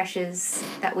external pressures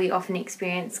that we often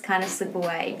experience kind of slip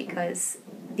away, because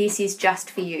this is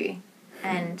just for you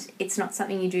and it's not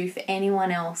something you do for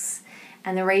anyone else,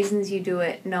 and the reasons you do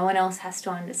it no one else has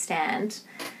to understand.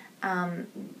 And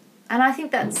I think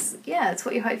that's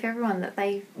what you hope for everyone, that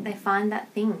they find that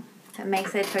thing that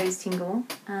makes their toes tingle,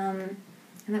 and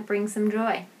that brings them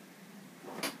joy.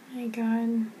 There you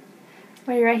go.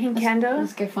 What do you reckon, Kendall?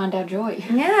 Let's go find our joy.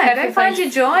 Yeah, go find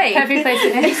your joy. Perfect place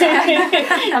to finish.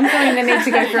 I'm feeling the need to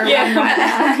go for a run right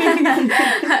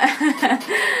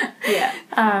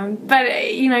now.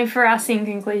 But, for us, in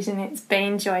conclusion, it's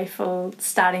been joyful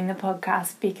starting the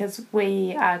podcast, because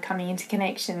we are coming into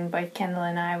connection, both Kendall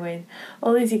and I, with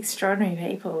all these extraordinary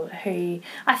people who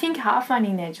I think are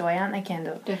finding their joy, aren't they,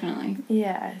 Kendall? Definitely.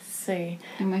 Yeah, so...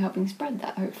 And we're helping spread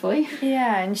that, hopefully.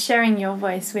 Yeah, and sharing your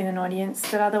voice with an audience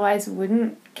that otherwise wouldn't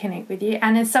connect with you.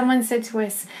 And as someone said to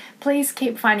us, please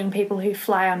keep finding people who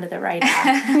fly under the radar.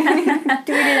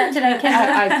 Do we do that today,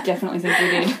 Kendra? I definitely think we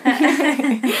did.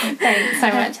 Thanks so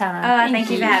much, Hannah. Thank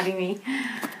you for having me.